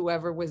thanked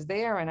whoever was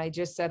there. And I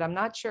just said, I'm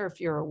not sure if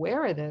you're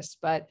aware of this,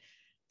 but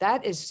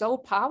that is so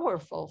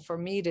powerful for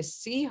me to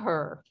see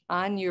her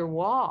on your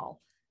wall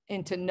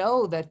and to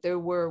know that there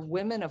were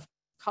women of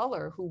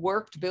color who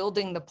worked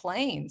building the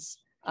planes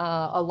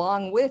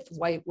along with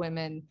white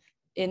women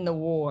in the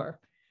war.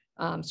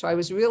 So I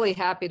was really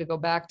happy to go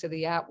back to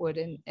the Atwood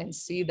and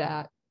see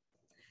that.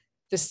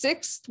 The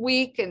 6th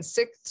week and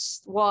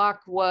 6th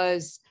walk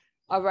was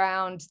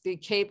around the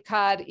Cape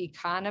Cod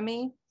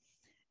economy.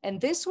 And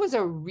this was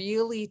a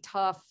really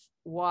tough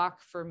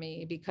walk for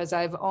me because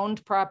I've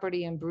owned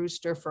property in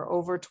Brewster for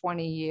over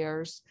 20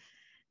 years.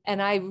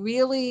 And I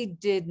really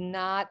did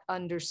not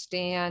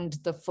understand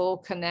the full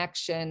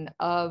connection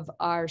of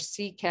our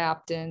sea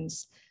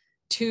captains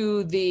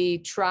to the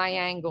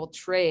triangle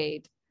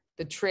trade,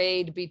 the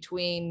trade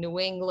between New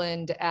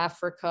England,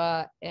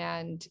 Africa,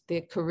 and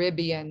the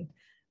Caribbean,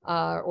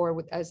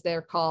 or as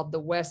they're called, the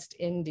West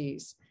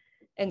Indies.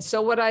 And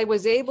so what I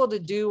was able to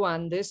do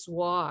on this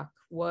walk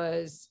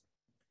was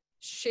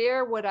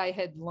share what I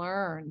had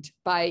learned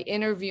by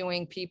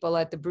interviewing people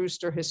at the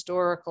Brewster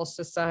Historical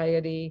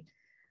Society,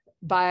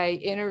 by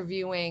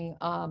interviewing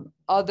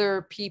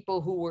other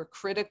people who were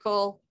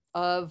critical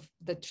of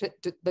the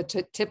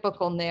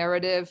typical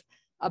narrative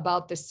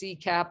about the sea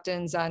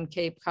captains on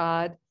Cape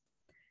Cod.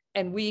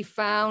 And we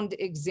found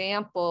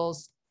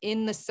examples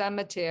in the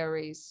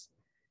cemeteries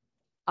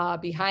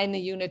behind the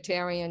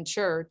Unitarian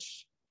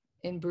Church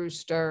in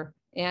Brewster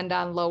and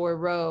on Lower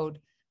Road,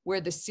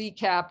 where the sea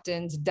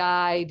captains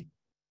died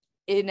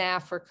in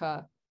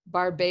Africa,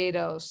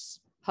 Barbados,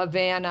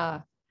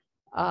 Havana,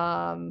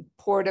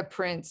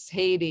 Port-au-Prince,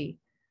 Haiti,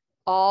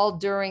 all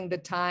during the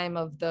time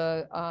of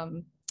the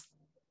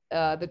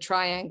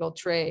triangle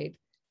trade.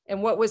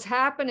 And what was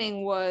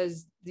happening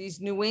was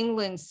these New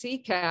England sea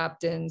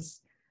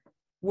captains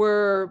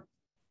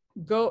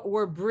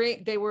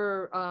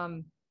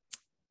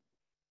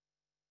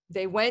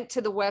they went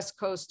to the west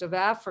coast of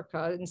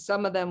Africa, and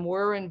some of them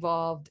were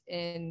involved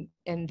in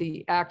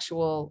the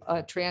actual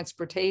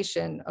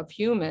transportation of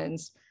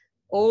humans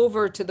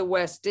over to the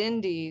West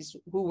Indies,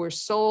 who were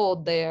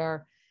sold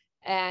there,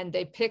 and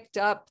they picked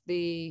up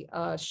the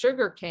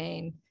sugar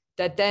cane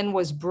that then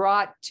was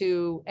brought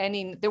to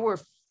there were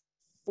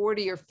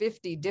 40 or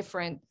 50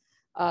 different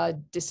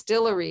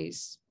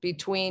distilleries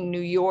between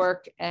New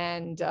York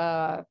and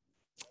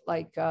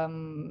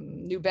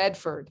New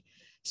Bedford,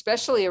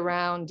 especially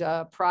around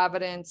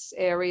Providence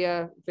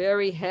area,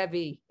 very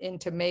heavy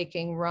into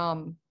making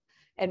rum.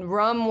 And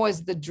rum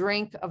was the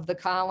drink of the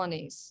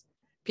colonies.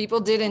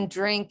 People didn't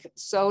drink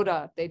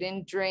soda. They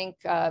didn't drink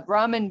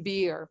rum and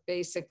beer,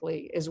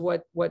 basically, is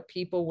what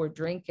people were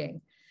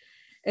drinking.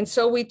 And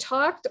so we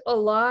talked a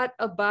lot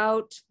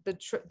about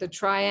the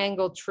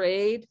triangle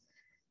trade.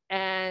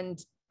 And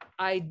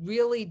I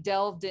really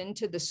delved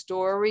into the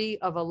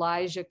story of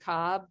Elijah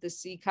Cobb, the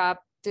sea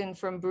captain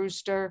from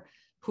Brewster,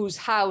 whose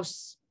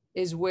house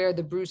is where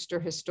the Brewster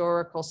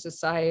Historical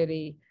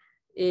Society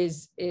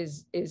is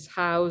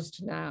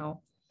housed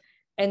now.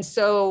 And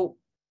so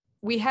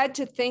we had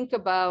to think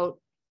about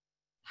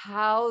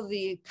how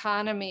the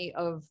economy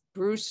of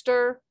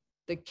Brewster,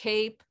 the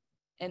Cape,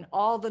 and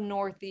all the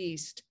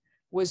Northeast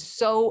was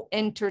so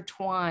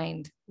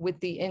intertwined with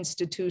the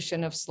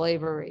institution of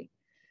slavery.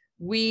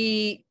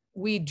 We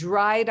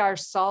dried our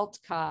salt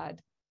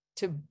cod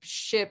to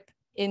ship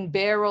in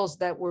barrels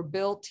that were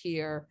built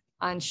here,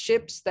 on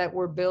ships that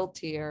were built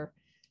here,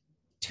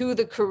 to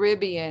the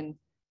Caribbean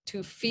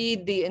to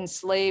feed the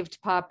enslaved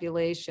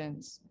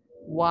populations.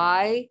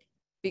 Why?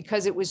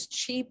 Because it was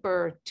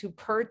cheaper to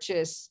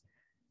purchase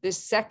this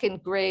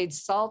second grade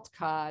salt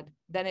cod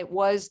than it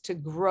was to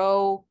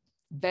grow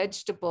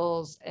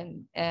vegetables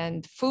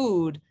and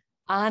food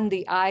on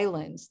the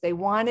islands. They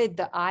wanted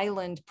the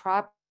island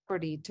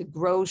property to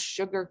grow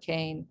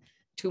sugarcane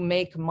to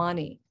make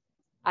money.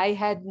 I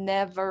had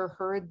never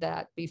heard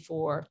that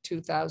before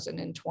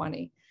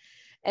 2020.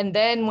 And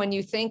then when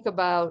you think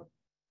about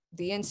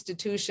the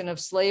institution of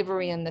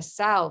slavery in the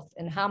South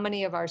and how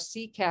many of our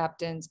sea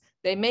captains,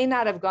 they may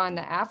not have gone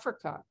to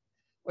Africa,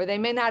 or they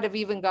may not have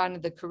even gone to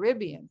the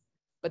Caribbean,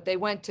 but they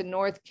went to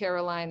North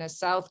Carolina,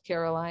 South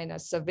Carolina,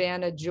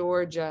 Savannah,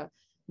 Georgia,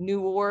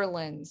 New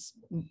Orleans,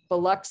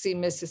 Biloxi,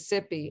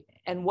 Mississippi.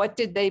 And what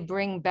did they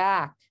bring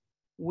back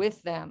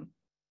with them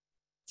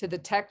to the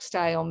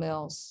textile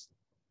mills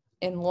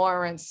in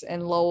Lawrence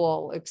and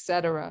Lowell, et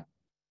cetera?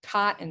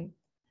 Cotton.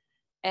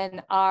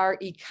 And our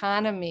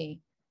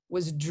economy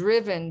was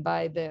driven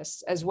by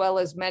this, as well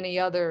as many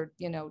other,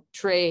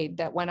 trade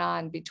that went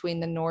on between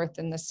the North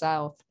and the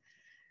South.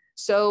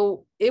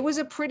 So it was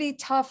a pretty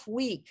tough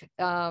week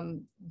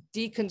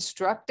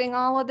deconstructing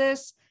all of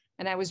this.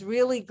 And I was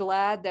really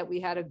glad that we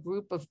had a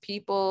group of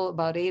people,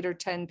 about 8 or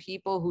 10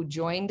 people, who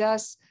joined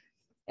us.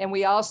 And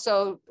we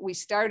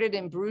started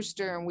in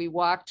Brewster, and we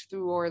walked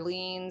through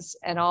Orleans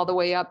and all the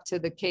way up to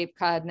the Cape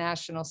Cod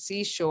National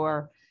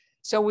Seashore.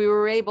 So we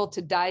were able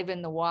to dive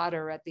in the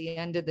water at the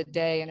end of the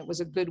day. And it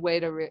was a good way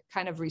to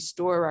kind of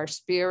restore our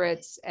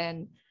spirits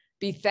and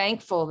be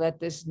thankful that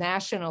this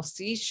national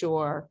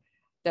seashore,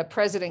 that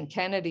President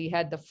Kennedy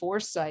had the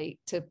foresight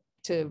to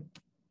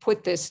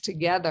put this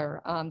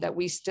together, that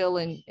we still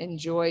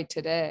enjoy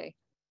today.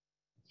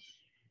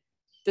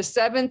 The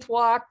seventh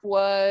walk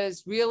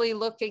was really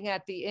looking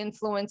at the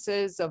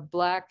influences of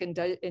Black and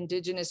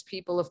Indigenous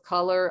people of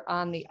color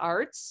on the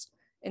arts.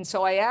 And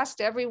so I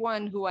asked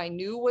everyone who I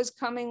knew was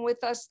coming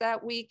with us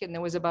that week, and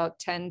there was about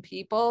 10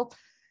 people,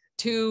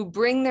 to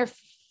bring their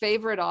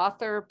favorite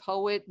author,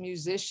 poet,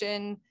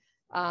 musician,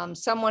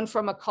 someone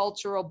from a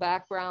cultural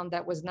background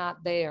that was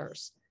not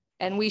theirs.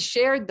 And we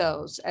shared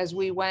those as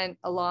we went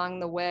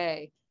along the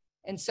way.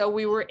 And so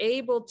we were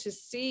able to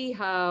see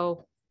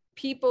how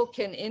people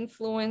can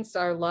influence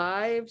our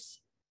lives.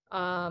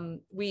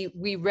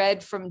 We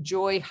read from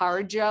Joy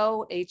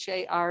Harjo,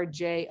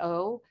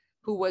 Harjo,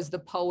 who was the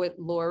poet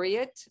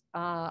laureate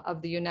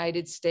of the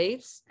United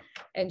States.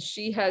 And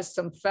she has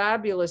some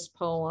fabulous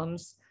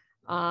poems,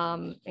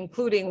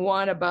 including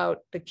one about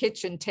the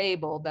kitchen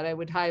table that I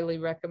would highly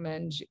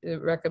recommend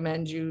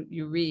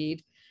you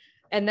read.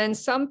 And then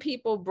some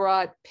people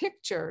brought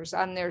pictures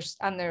on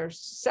their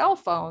cell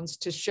phones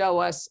to show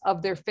us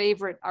of their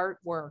favorite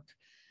artwork.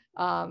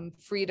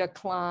 Frida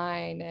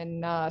Klein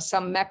and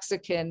some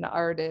Mexican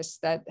artists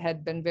that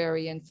had been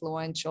very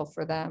influential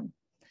for them.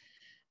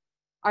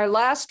 Our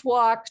last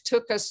walk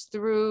took us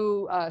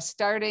through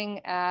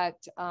starting at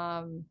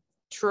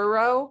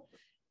Truro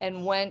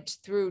and went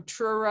through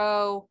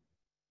Truro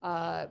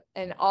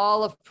and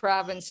all of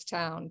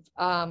Provincetown,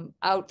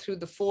 out through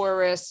the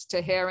forest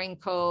to Herring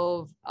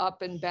Cove,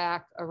 up and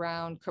back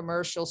around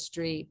Commercial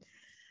Street.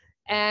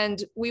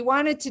 And we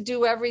wanted to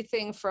do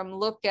everything from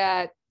look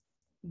at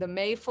the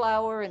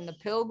Mayflower and the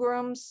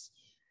Pilgrims,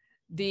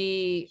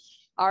 the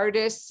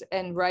artists,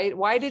 and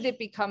why did it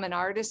become an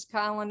artist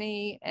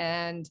colony,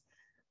 and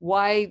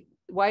why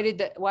does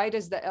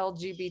the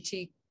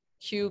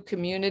LGBTQ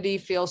community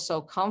feel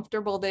so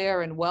comfortable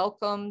there and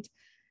welcomed?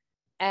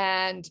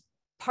 And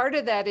part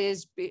of that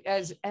is,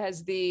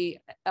 as the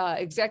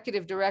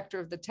executive director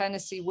of the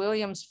Tennessee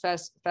Williams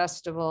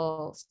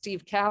Festival,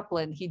 Steve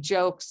Kaplan, he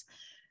jokes,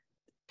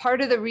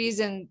 part of the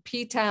reason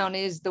P-Town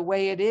is the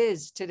way it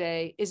is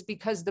today is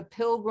because the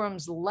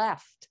Pilgrims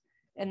left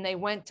and they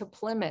went to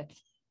Plymouth.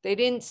 They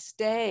didn't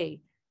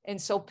stay.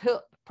 And so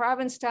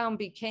Provincetown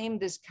became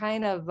this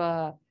kind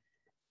of,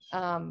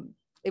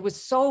 it was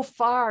so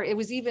far, it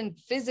was even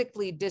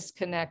physically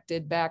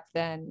disconnected back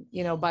then,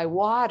 by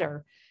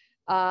water,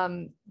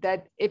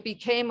 that it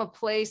became a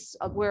place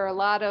where a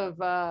lot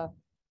of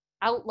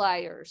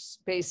outliers,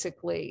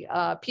 basically,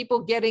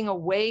 people getting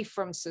away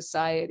from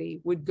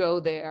society would go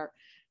there.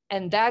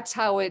 And that's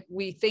how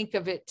we think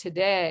of it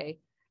today.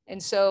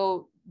 And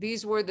so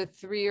these were the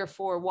 3 or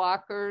 4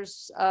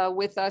 walkers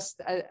with us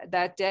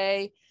that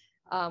day.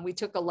 We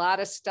took a lot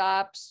of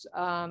stops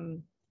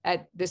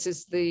this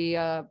is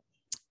the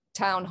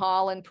town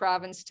hall in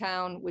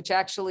Provincetown, which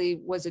actually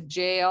was a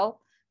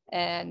jail,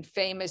 and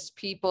famous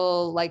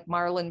people like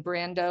Marlon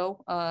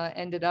Brando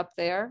ended up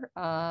there,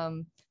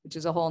 which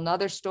is a whole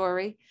nother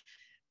story.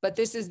 But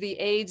this is the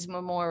AIDS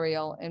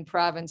Memorial in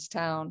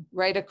Provincetown,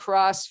 right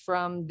across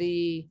from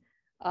the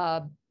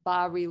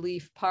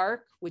bas-relief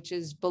park, which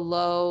is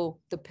below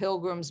the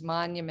Pilgrims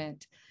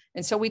Monument.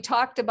 And so we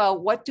talked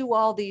about, what do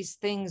all these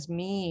things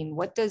mean?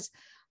 What does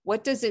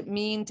it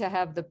mean to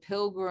have the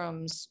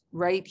Pilgrims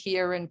right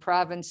here in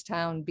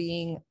Provincetown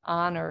being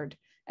honored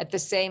at the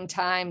same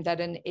time that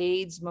an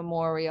AIDS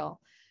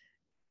memorial?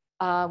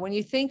 When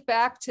you think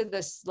back to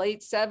the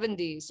late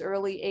 70s,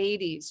 early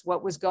 80s,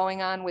 what was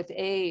going on with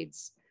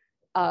AIDS,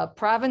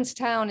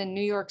 Provincetown and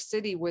New York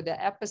City were the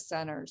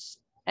epicenters.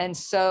 And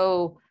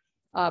so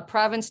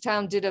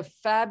Provincetown did a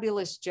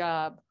fabulous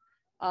job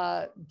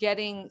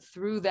getting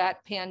through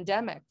that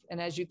pandemic. And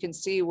as you can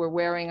see, we're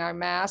wearing our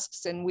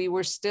masks, and we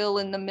were still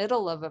in the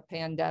middle of a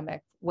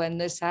pandemic when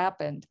this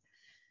happened.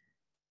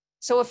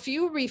 So a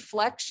few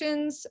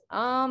reflections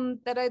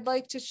that I'd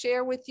like to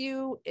share with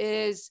you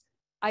is,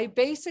 I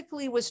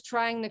basically was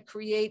trying to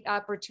create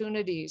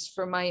opportunities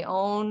for my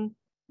own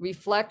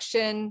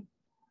reflection,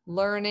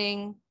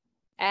 learning,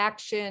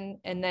 action,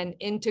 and then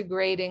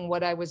integrating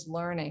what I was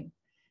learning.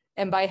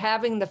 And by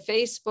having the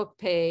Facebook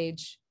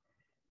page,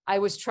 I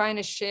was trying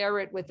to share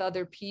it with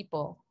other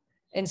people.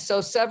 And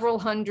so several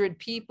hundred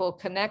people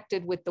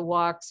connected with the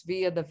walks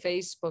via the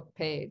Facebook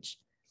page.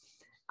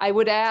 I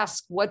would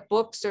ask, what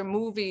books or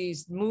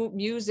movies,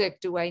 music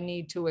do I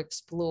need to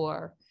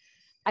explore?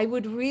 I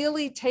would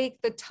really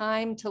take the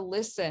time to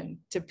listen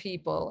to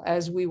people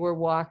as we were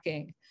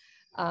walking,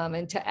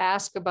 and to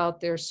ask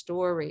about their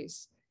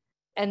stories.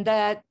 And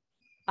that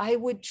I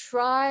would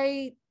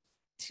try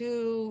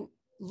to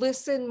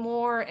listen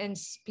more and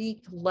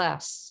speak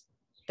less.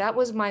 That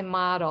was my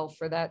motto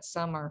for that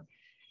summer.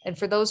 And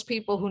for those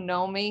people who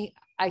know me,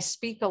 I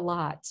speak a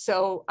lot.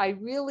 So I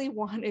really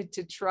wanted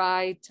to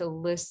try to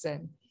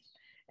listen.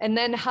 And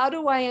then how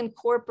do I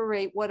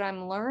incorporate what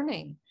I'm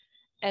learning?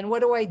 And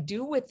what do I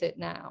do with it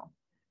now?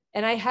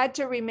 And I had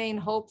to remain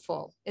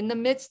hopeful in the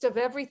midst of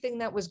everything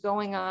that was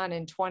going on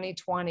in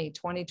 2020,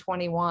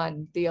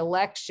 2021, the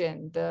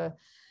election,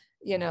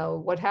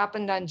 what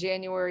happened on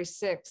January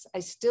 6th. I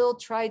still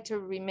tried to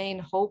remain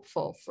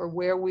hopeful for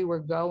where we were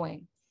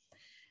going.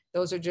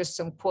 Those are just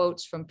some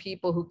quotes from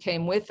people who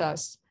came with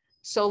us.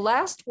 So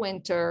last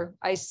winter,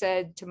 I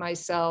said to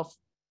myself,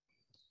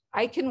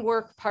 I can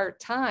work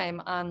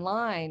part-time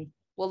online.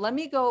 Well, let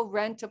me go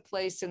rent a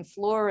place in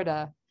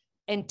Florida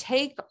and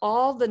take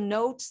all the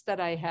notes that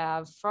I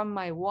have from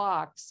my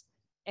walks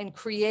and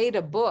create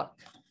a book.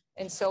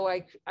 And so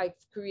I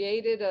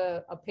created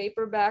a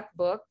paperback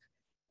book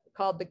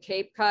called the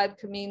Cape Cod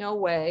Camino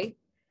Way.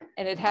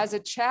 And it has a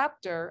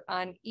chapter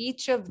on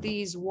each of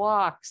these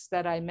walks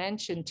that I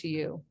mentioned to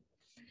you.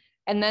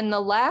 And then the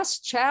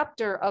last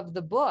chapter of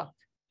the book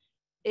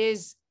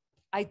is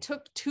I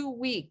took 2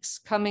 weeks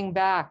coming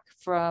back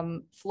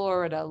from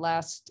Florida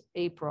last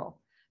April.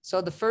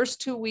 So the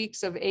first 2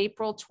 weeks of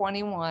April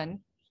 21,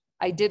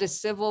 I did a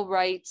civil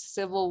rights,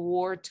 Civil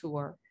War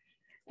tour.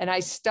 And I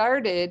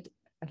started,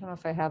 I don't know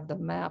if I have the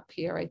map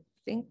here. I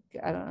think,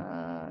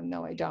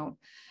 no, I don't.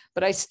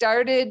 But I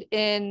started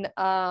in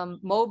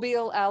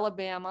Mobile,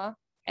 Alabama,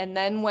 and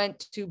then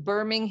went to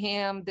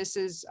Birmingham. This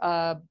is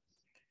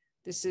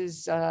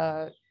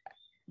the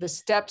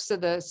steps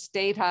of the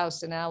State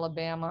House in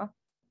Alabama,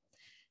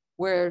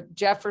 where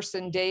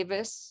Jefferson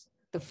Davis,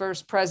 the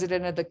first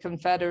president of the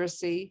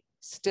Confederacy,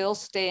 still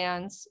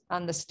stands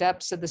on the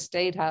steps of the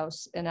State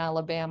House in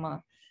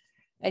Alabama.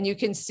 And you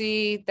can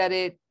see that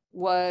it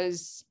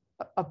was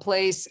a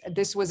place,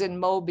 this was in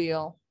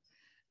Mobile,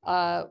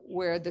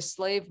 where the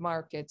slave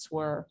markets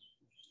were.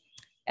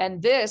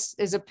 And this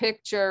is a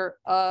picture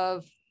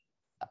of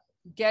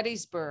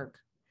Gettysburg.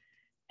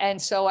 And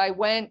so I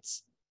went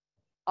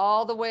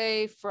all the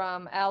way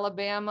from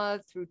Alabama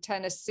through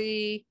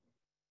Tennessee.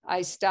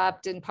 I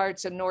stopped in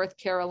parts of North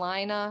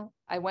Carolina.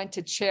 I went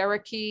to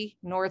Cherokee,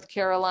 North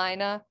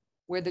Carolina,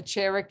 where the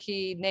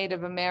Cherokee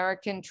Native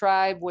American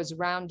tribe was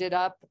rounded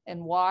up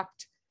and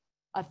walked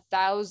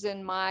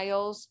 1,000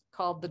 miles,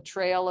 called the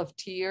Trail of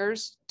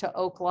Tears, to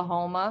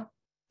Oklahoma.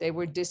 They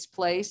were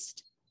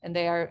displaced, and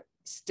they are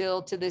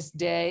still to this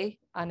day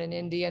on an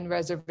Indian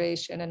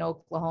reservation in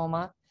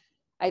Oklahoma.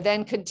 I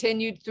then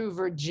continued through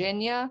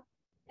Virginia,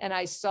 and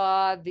I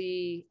saw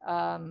the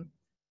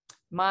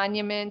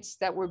monuments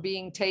that were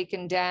being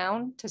taken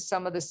down to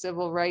some of the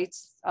civil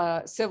rights,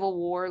 Civil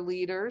War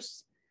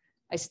leaders.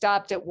 I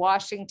stopped at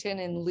Washington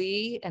and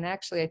Lee, and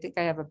actually I think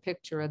I have a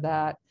picture of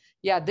that.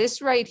 Yeah,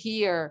 this right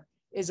here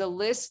is a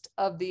list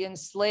of the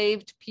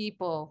enslaved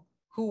people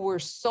who were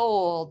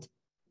sold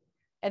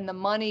and the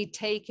money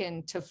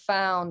taken to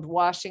found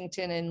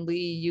Washington and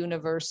Lee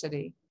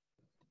University.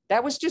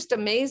 That was just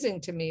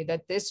amazing to me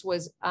that this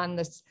was on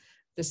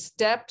the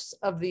steps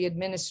of the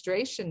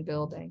administration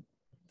building.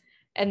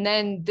 And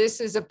then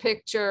this is a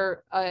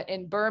picture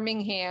in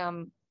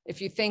Birmingham. If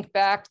you think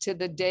back to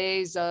the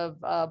days of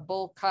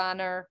Bull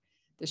Connor,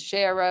 the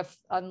sheriff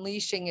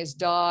unleashing his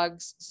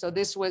dogs. So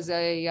this was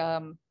a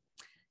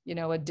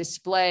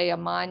display, a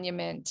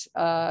monument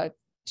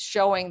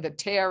showing the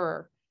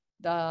terror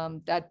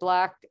that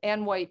Black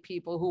and white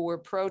people who were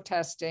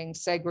protesting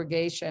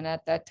segregation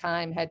at that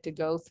time had to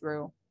go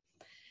through.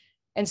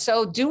 And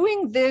so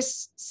doing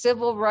this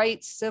civil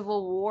rights,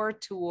 Civil War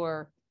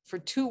tour for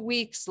 2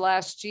 weeks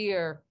last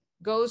year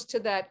goes to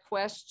that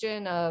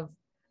question of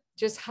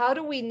just how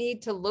do we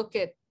need to look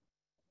at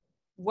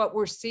what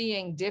we're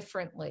seeing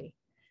differently,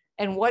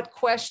 and what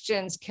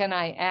questions can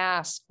I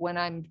ask when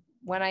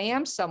I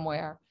am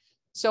somewhere.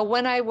 So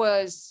when I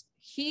was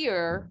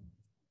here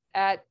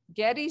at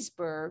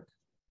Gettysburg,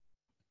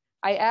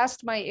 I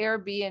asked my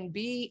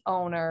Airbnb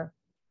owner,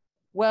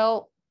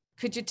 well,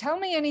 could you tell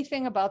me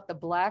anything about the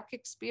Black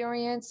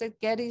experience at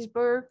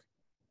Gettysburg?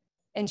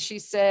 And she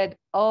said,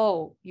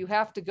 oh, you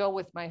have to go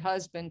with my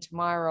husband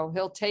tomorrow.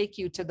 He'll take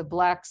you to the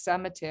Black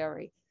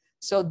cemetery.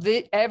 So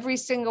every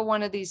single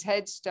one of these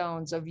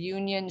headstones of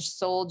Union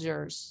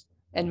soldiers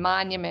and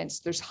monuments,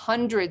 there's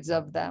hundreds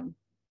of them.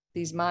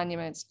 These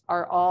monuments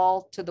are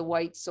all to the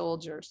white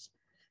soldiers.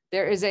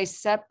 There is a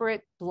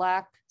separate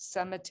Black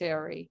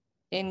cemetery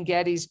in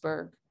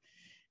Gettysburg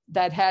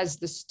that has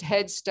the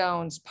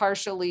headstones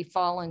partially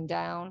fallen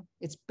down.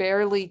 It's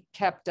barely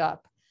kept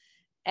up.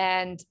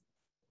 And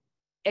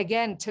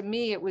again, to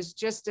me, it was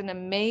just an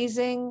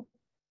amazing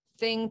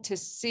thing to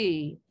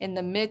see in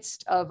the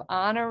midst of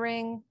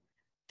honoring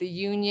the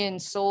Union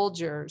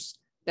soldiers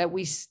that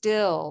we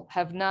still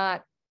have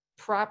not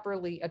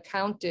properly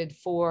accounted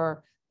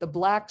for the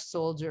Black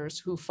soldiers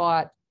who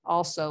fought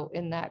also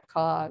in that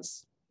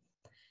cause.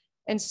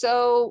 And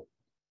so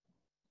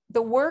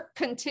the work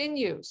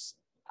continues.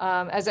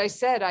 As I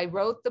said, I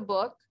wrote the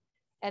book,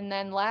 and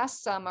then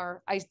last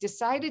summer, I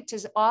decided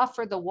to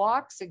offer the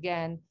walks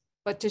again,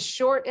 but to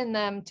shorten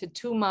them to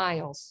 2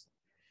 miles.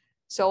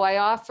 So I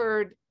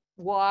offered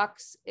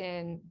walks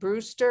in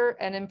Brewster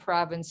and in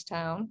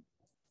Provincetown.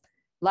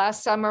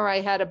 Last summer,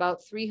 I had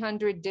about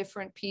 300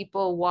 different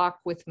people walk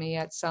with me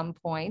at some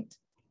point.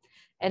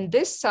 And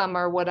this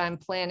summer, what I'm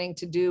planning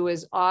to do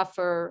is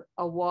offer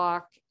a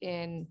walk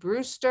in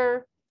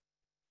Brewster,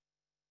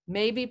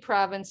 maybe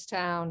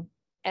Provincetown,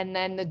 and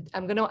then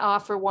I'm going to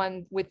offer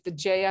one with the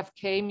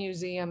JFK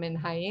Museum in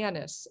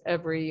Hyannis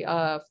every,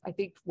 I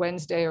think,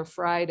 Wednesday or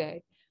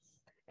Friday.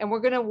 And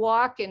we're going to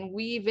walk and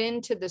weave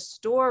into the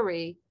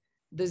story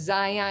the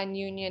Zion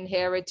Union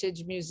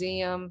Heritage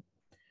Museum,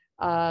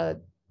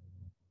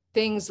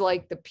 things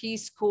like the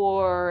Peace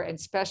Corps and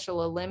Special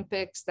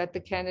Olympics that the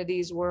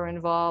Kennedys were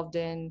involved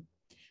in.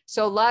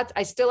 So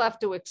I still have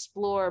to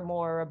explore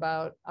more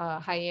about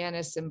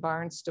Hyannis and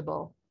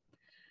Barnstable.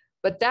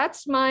 But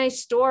that's my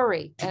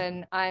story,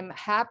 and I'm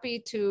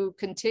happy to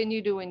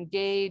continue to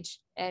engage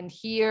and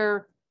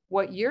hear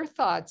what your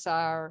thoughts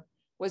are.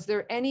 Was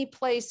there any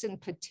place in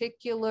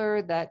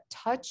particular that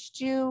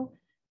touched you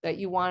that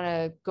you want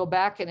to go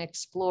back and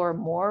explore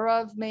more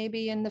of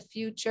maybe in the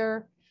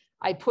future?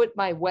 I put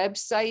my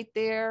website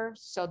there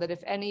so that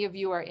if any of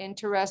you are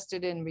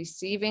interested in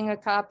receiving a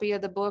copy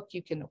of the book,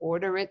 you can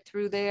order it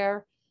through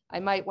there. I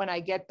might, when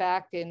I get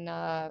back in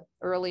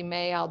early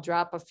May, I'll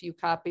drop a few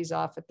copies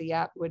off at the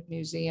Atwood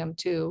Museum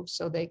too,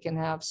 so they can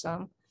have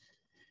some.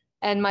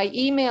 And my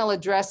email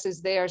address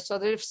is there, so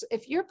that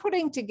if you're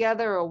putting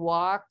together a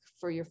walk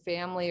for your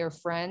family or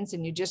friends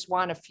and you just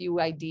want a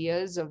few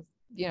ideas of,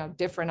 you know,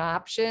 different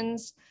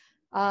options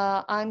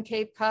on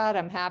Cape Cod,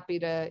 I'm happy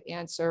to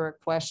answer a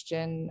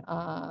question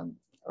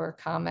or a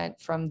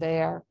comment from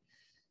there.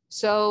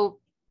 So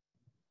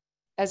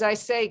as I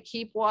say,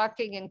 keep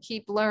walking and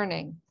keep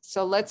learning.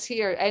 So let's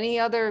hear any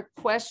other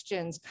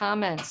questions,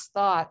 comments,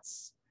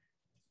 thoughts.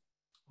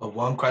 Well,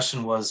 one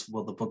question was,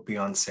 will the book be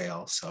on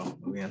sale? So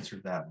we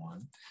answered that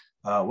one.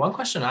 One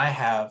question I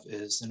have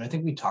is, and I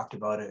think we talked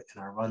about it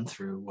in our run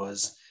through,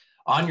 was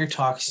on your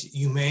talks,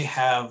 you may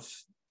have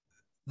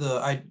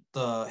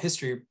the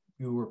history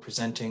you were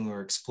presenting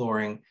or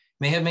exploring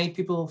may have made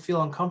people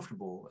feel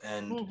uncomfortable.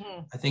 And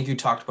I think you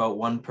talked about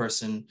one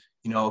person,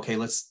 you know, okay,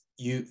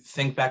 you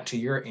think back to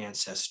your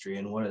ancestry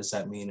and what does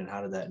that mean and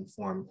how did that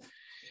inform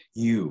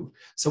you?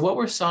 So what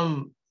were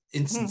some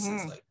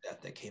instances like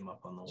that came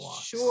up on the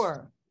walks?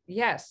 Sure,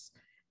 yes.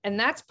 And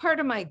that's part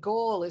of my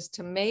goal, is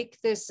to make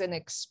this an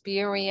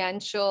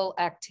experiential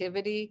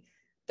activity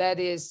that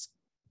is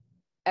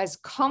as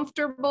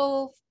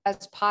comfortable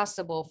as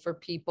possible for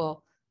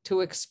people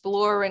to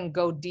explore and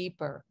go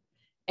deeper.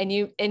 And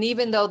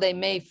even though they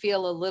may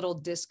feel a little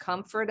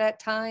discomfort at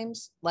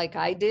times, like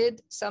I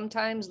did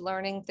sometimes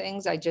learning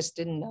things I just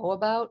didn't know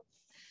about.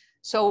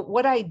 So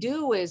what I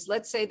do is,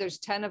 let's say there's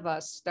 10 of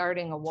us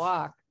starting a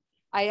walk.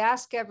 I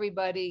ask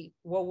everybody,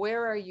 well,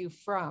 where are you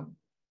from?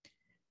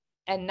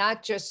 And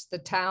not just the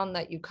town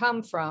that you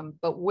come from,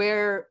 but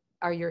where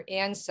are your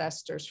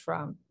ancestors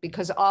from?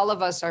 Because all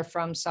of us are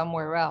from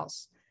somewhere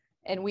else.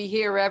 And we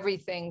hear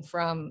everything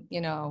from,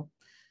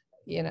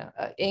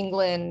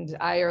 England,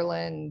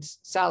 Ireland,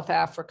 South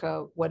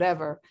Africa,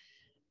 whatever.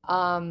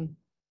 Well,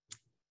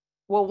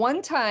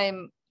 one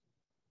time,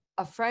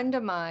 a friend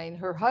of mine,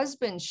 her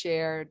husband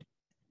shared,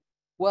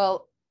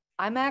 well,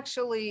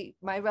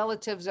 my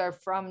relatives are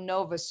from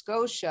Nova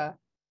Scotia,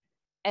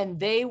 and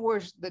they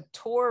were the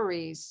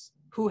Tories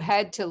who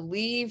had to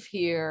leave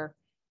here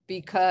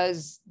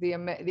because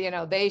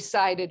they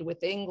sided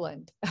with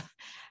England.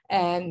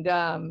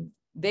 And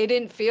they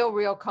didn't feel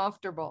real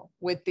comfortable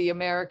with the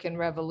American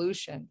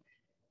Revolution.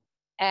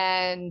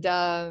 And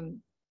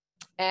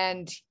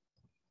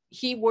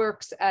he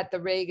works at the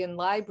Reagan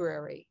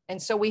Library.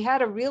 And so we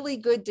had a really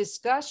good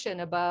discussion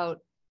about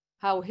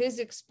how his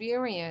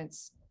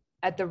experience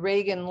at the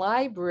Reagan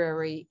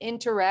Library,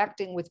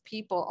 interacting with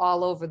people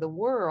all over the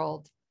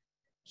world,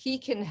 he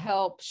can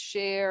help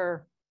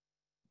share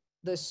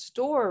the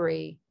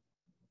story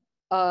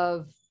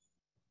of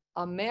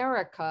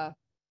America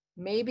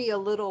maybe a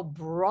little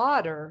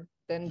broader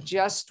than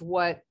just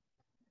what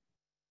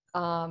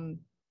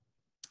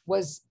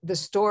was the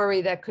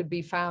story that could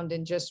be found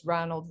in just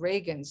Ronald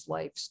Reagan's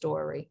life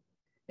story.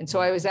 And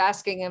so I was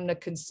asking him to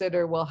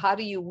consider, well, how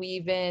do you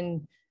weave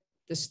in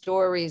the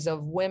stories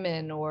of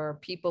women or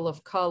people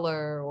of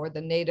color or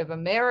the Native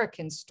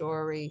American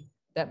story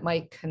that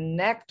might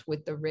connect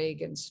with the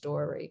Reagan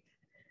story?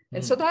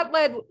 And so that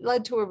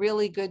led to a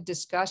really good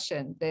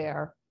discussion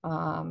there.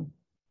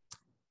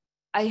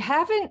 I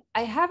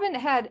haven't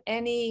had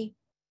any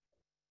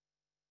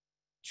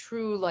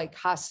true like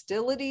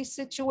hostility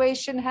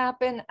situation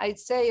happen. I'd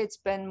say it's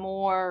been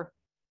more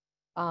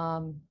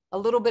a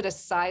little bit of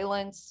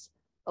silence,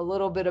 a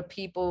little bit of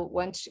people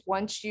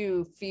once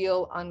you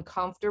feel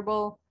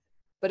uncomfortable.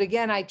 But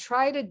again, I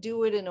try to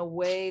do it in a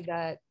way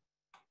that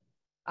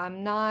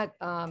I'm not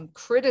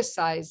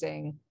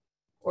criticizing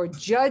or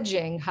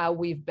judging how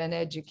we've been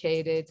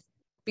educated,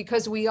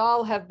 because we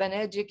all have been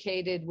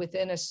educated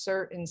within a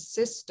certain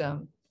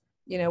system.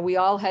 We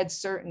all had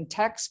certain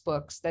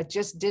textbooks that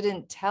just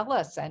didn't tell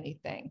us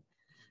anything.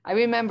 I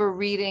remember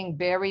reading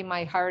Bury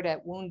My Heart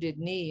at Wounded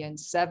Knee in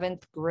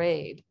 7th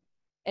grade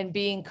and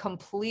being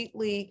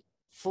completely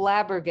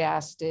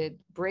flabbergasted,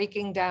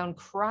 breaking down,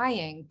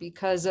 crying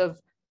because of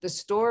the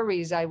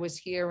stories I was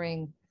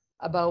hearing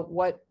about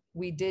what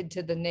we did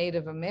to the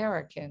Native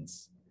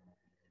Americans.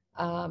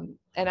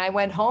 And I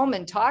went home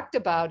and talked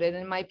about it,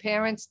 and my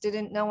parents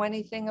didn't know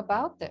anything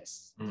about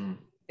this.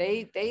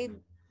 They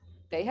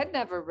had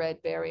never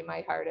read Bury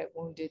My Heart at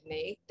Wounded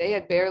Knee. They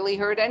had barely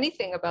heard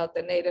anything about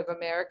the Native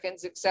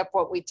Americans except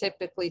what we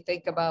typically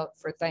think about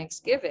for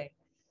Thanksgiving.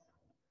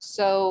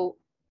 So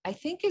I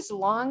think as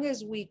long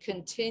as we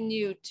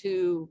continue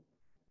to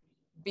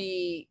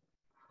be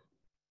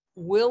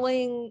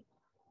willing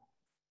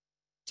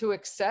to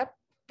accept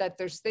that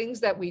there's things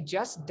that we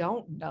just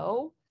don't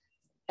know,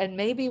 and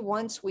maybe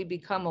once we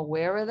become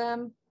aware of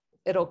them,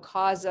 it'll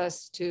cause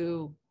us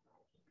to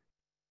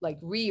like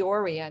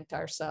reorient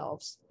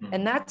ourselves.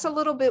 And that's a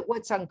little bit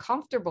what's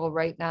uncomfortable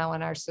right now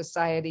in our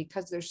society,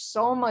 because there's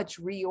so much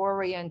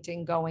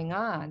reorienting going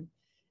on.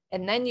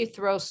 And then you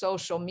throw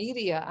social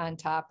media on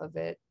top of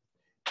it.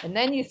 And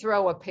then you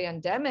throw a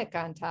pandemic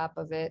on top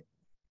of it.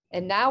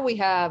 And now we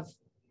have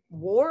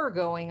war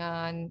going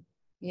on,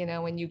 you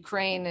know, in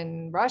Ukraine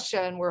and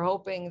Russia, and we're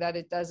hoping that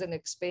it doesn't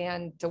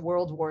expand to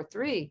World War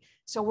III.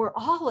 So we're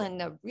all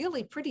in a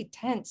really pretty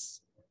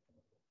tense,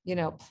 you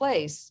know,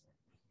 place,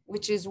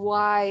 which is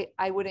why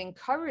I would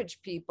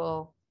encourage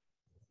people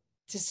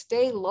to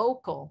stay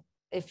local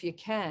if you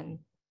can.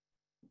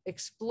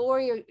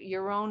 Explore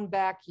your own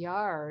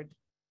backyard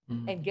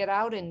and get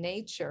out in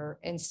nature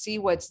and see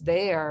what's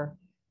there.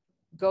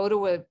 Go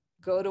to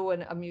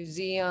a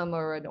museum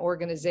or an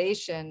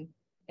organization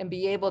and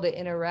be able to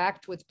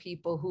interact with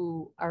people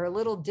who are a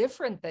little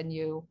different than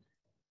you.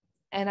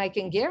 And I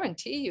can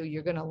guarantee you,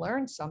 you're going to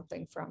learn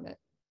something from it.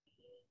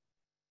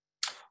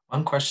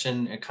 One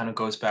question, it kind of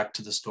goes back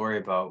to the story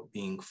about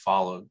being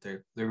followed. They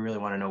really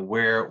want to know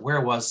where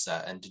was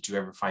that? And did you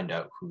ever find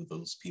out who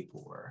those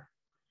people were?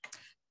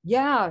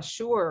 Yeah,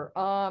 sure.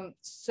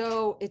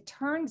 So it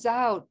turns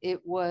out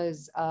it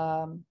was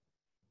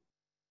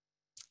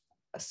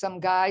some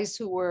guys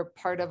who were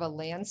part of a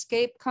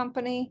landscape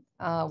company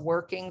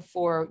working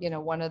for, you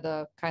know, one of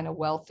the kind of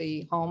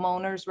wealthy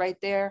homeowners right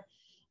there.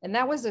 And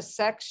that was a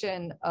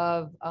section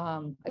of, I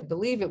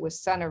believe it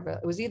was Centerville.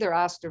 It was either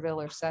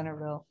Osterville or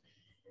Centerville.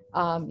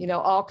 You know,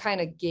 all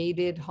kind of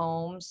gated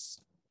homes.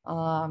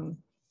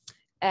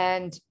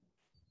 And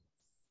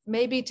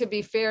maybe to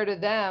be fair to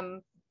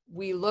them,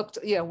 we looked,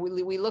 you know,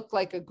 we looked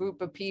like a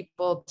group of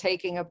people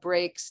taking a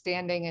break,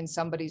 standing in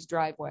somebody's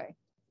driveway.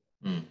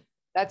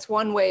 That's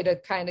one way to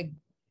kind of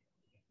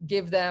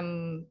give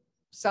them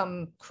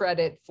some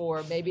credit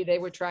for maybe they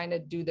were trying to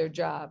do their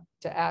job,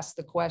 to ask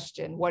the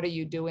question, what are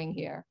you doing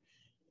here?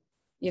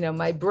 You know,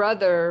 my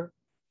brother,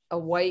 a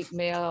white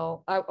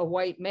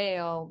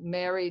male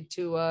married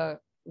to a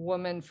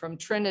woman from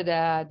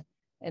Trinidad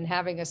and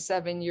having a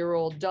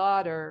 7-year-old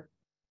daughter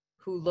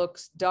who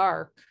looks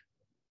dark,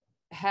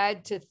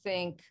 had to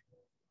think,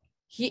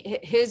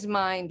 his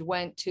mind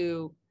went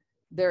to,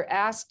 they're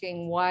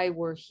asking why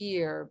we're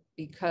here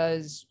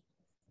because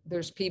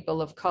there's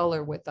people of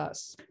color with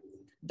us.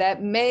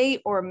 That may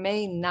or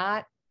may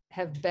not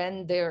have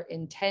been their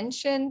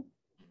intention,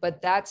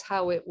 but that's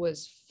how it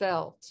was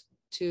felt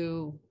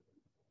to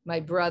my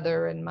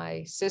brother and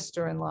my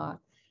sister-in-law.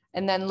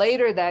 And then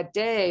later that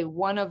day,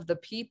 one of the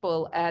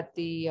people at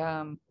the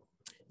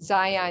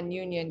Zion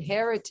Union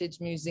Heritage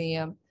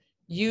Museum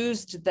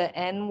used the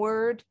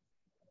N-word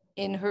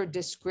in her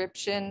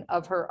description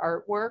of her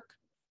artwork.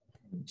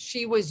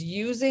 She was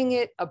using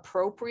it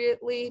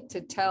appropriately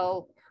to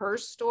tell her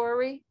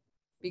story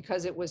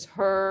because it was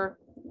her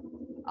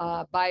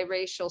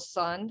biracial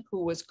son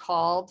who was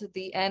called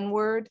the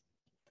N-word,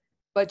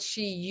 but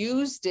she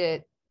used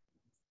it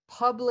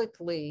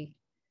publicly.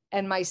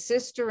 And my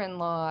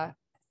sister-in-law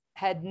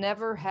had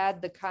never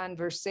had the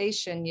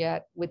conversation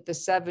yet with the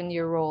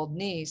 7-year-old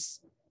niece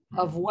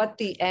of what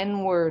the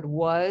N-word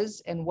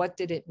was and what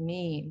did it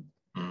mean.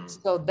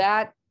 So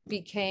that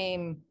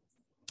became,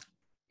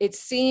 it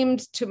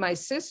seemed to my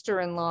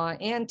sister-in-law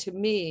and to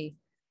me,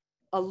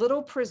 a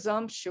little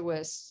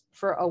presumptuous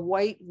for a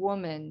white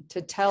woman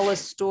to tell a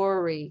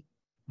story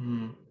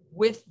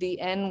with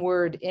the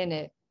N-word in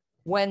it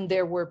when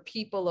there were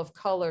people of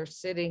color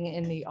sitting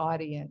in the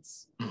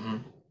audience.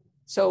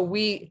 So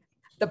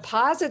the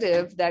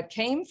positive that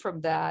came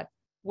from that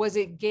was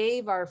it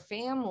gave our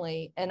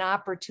family an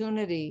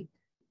opportunity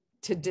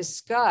to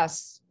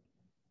discuss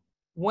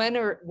when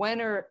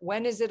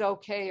is it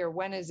okay or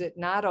when is it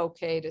not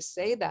okay to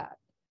say that.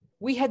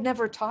 We had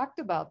never talked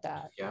about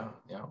that. Yeah.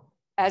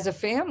 As a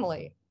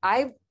family,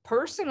 I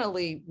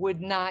personally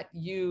would not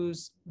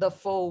use the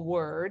full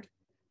word.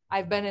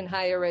 I've been in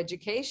higher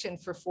education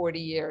for 40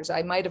 years.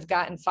 I might have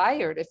gotten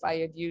fired if I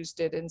had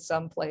used it in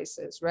some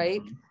places,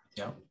 right?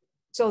 Yeah.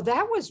 So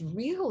that was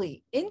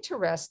really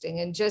interesting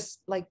and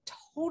just like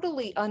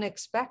totally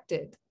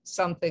unexpected,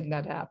 something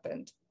that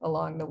happened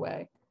along the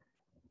way.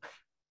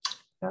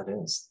 That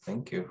is,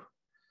 thank you.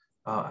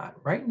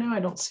 Right now, I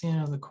don't see any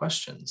other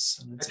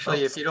questions.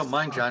 Actually, if you don't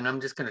mind, John, I'm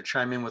just going to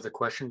chime in with a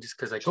question just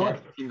because I can't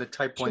seem to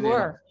type one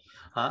in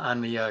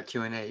on the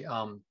Q&A.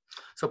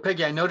 So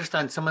Peggy, I noticed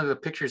on some of the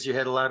pictures you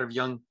had a lot of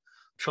young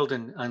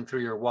children on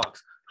through your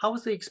walks. How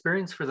was the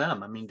experience for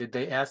them? I mean, did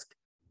they ask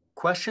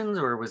questions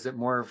or was it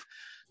more of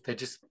they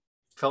just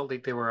felt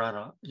like they were on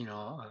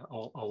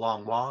a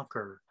long walk?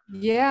 Or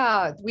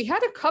yeah, we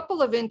had a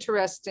couple of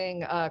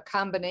interesting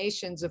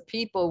combinations of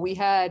people. We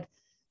had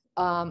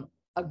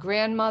a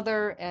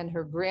grandmother and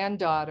her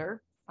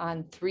granddaughter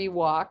on 3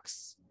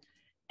 walks,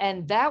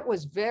 And that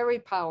was very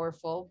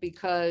powerful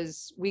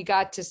because we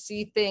got to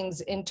see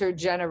things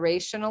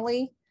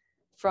intergenerationally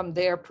from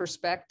their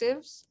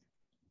perspectives,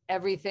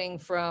 everything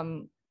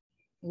from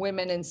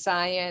women in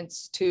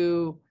science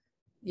to,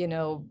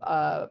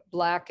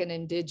 Black and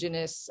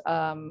Indigenous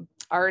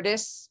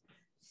artists.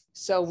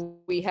 So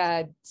we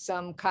had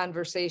some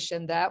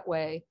conversation that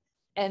way.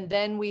 And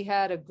then we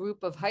had a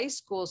group of high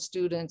school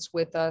students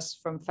with us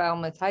from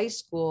Falmouth High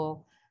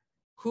School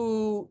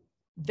who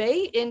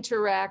they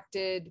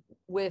interacted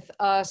with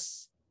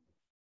us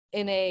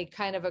in a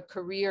kind of a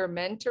career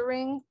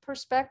mentoring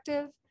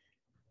perspective.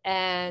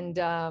 And,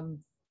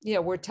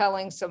 we're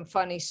telling some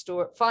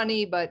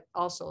funny, but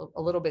also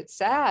a little bit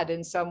sad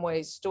in some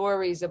ways,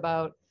 stories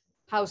about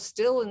how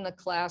still in the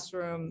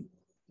classroom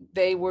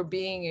they were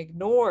being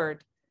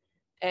ignored.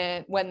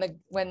 And when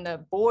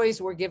the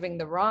boys were giving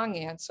the wrong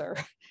answer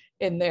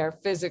in their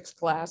physics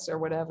class or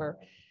whatever,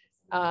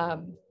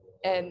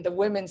 and the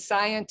women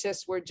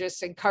scientists were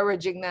just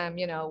encouraging them,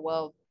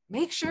 well,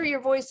 make sure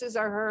your voices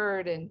are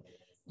heard and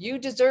you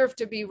deserve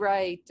to be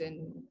right,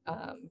 and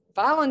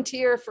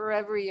volunteer for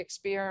every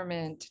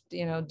experiment,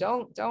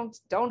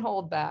 don't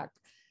hold back.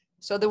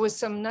 So there was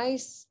some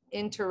nice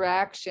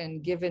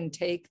interaction, give and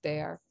take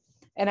there.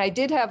 And I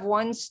did have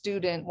one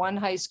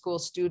high school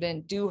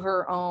student do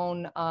her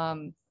own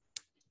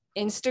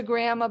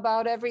Instagram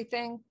about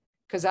everything,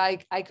 because I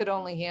could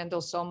only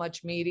handle so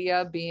much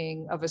media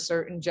being of a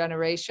certain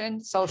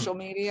generation, social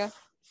media.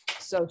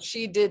 So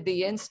she did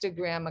the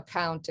Instagram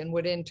account and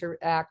would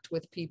interact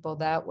with people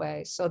that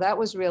way. So that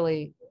was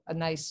really a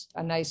nice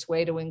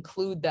way to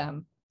include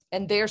them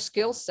and their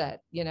skill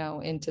set,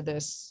 into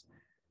this.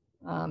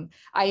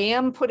 I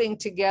am putting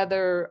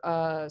together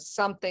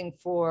something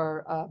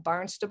for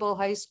Barnstable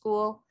High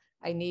School.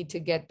 I need to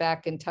get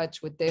back in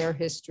touch with their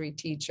history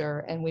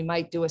teacher, and we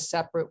might do a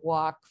separate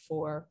walk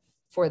for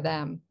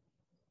them.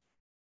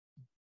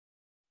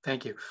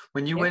 Thank you.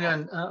 When you went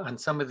on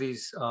some of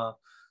these,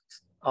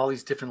 all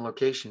these different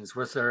locations,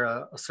 was there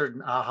a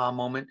certain aha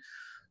moment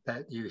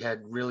that you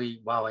had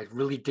really, wow, I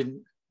really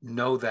didn't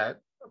know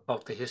that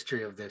about the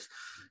history of this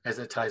as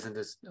it ties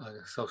into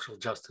social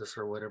justice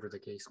or whatever the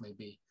case may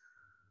be?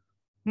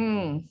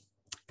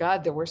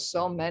 God, there were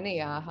so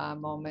many aha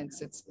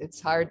moments.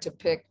 It's hard to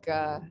pick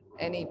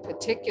any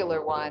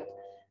particular one.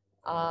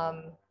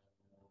 I'll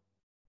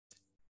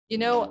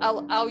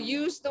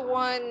use the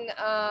one,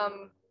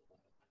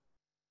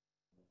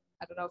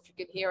 I don't know if you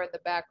can hear in the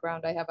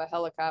background, I have a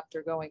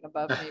helicopter going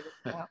above me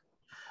right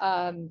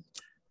now.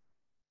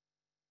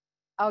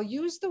 I'll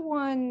use the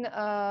one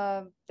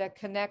that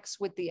connects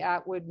with the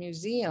Atwood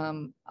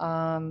Museum.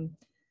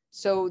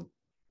 So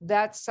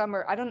that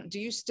summer, do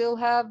you still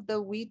have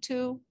the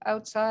We2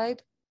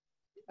 outside?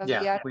 We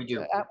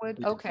do. Atwood?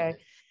 We do. Okay.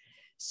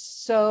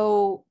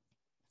 So,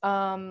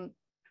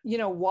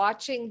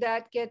 watching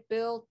that get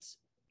built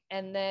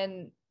and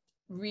then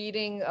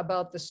reading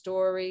about the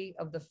story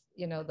of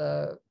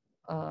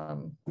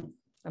I'm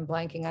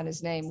blanking on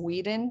his name,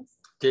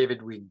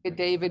 David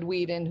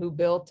Whedon, who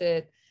built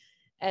it.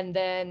 And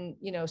then,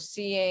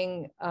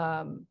 seeing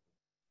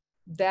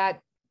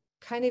that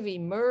kind of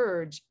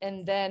emerge,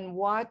 and then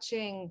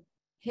watching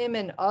him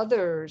and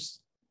others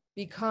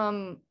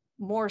become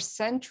more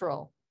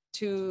central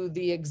to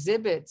the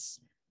exhibits,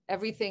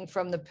 everything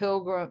from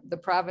the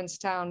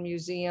Provincetown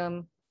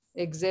Museum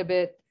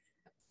exhibit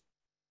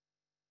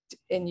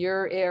in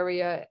your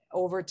area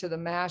over to the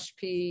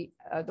Mashpee,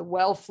 the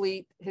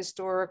Wellfleet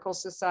Historical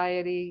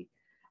Society.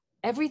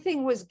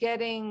 Everything was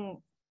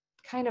getting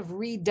kind of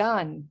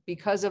redone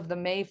because of the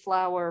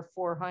Mayflower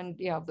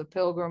 400, the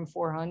Pilgrim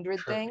 400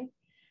 thing.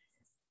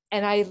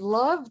 And I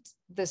loved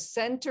the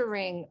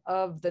centering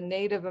of the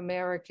Native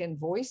American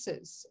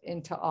voices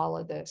into all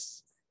of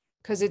this,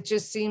 because it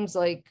just seems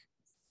like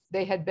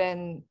they had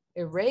been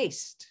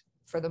erased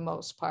for the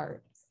most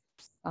part.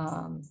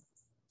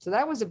 So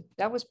that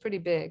was pretty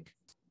big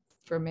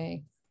for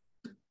me.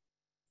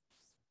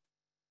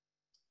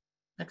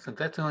 Excellent.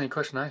 That's the only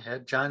question I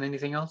had. John,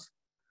 anything else?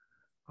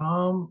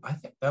 I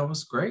think that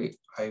was great.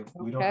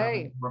 We don't have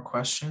any more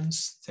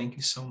questions. Thank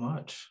you so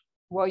much.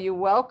 Well, you're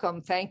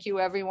welcome. Thank you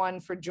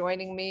everyone for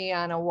joining me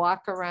on a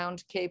walk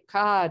around Cape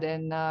Cod,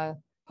 and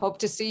hope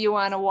to see you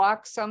on a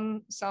walk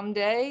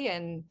someday,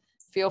 and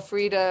feel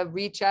free to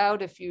reach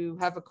out if you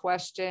have a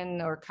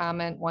question or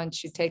comment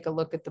once you take a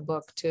look at the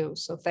book too.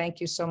 So thank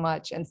you so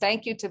much. And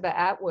thank you to the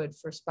Atwood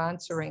for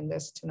sponsoring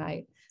this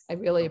tonight. I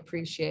really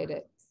appreciate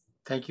it.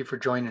 Thank you for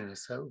joining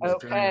us. That was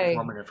very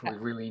informative. We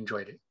really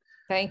enjoyed it.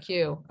 Thank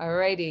you. All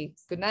righty.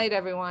 Good night,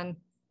 everyone.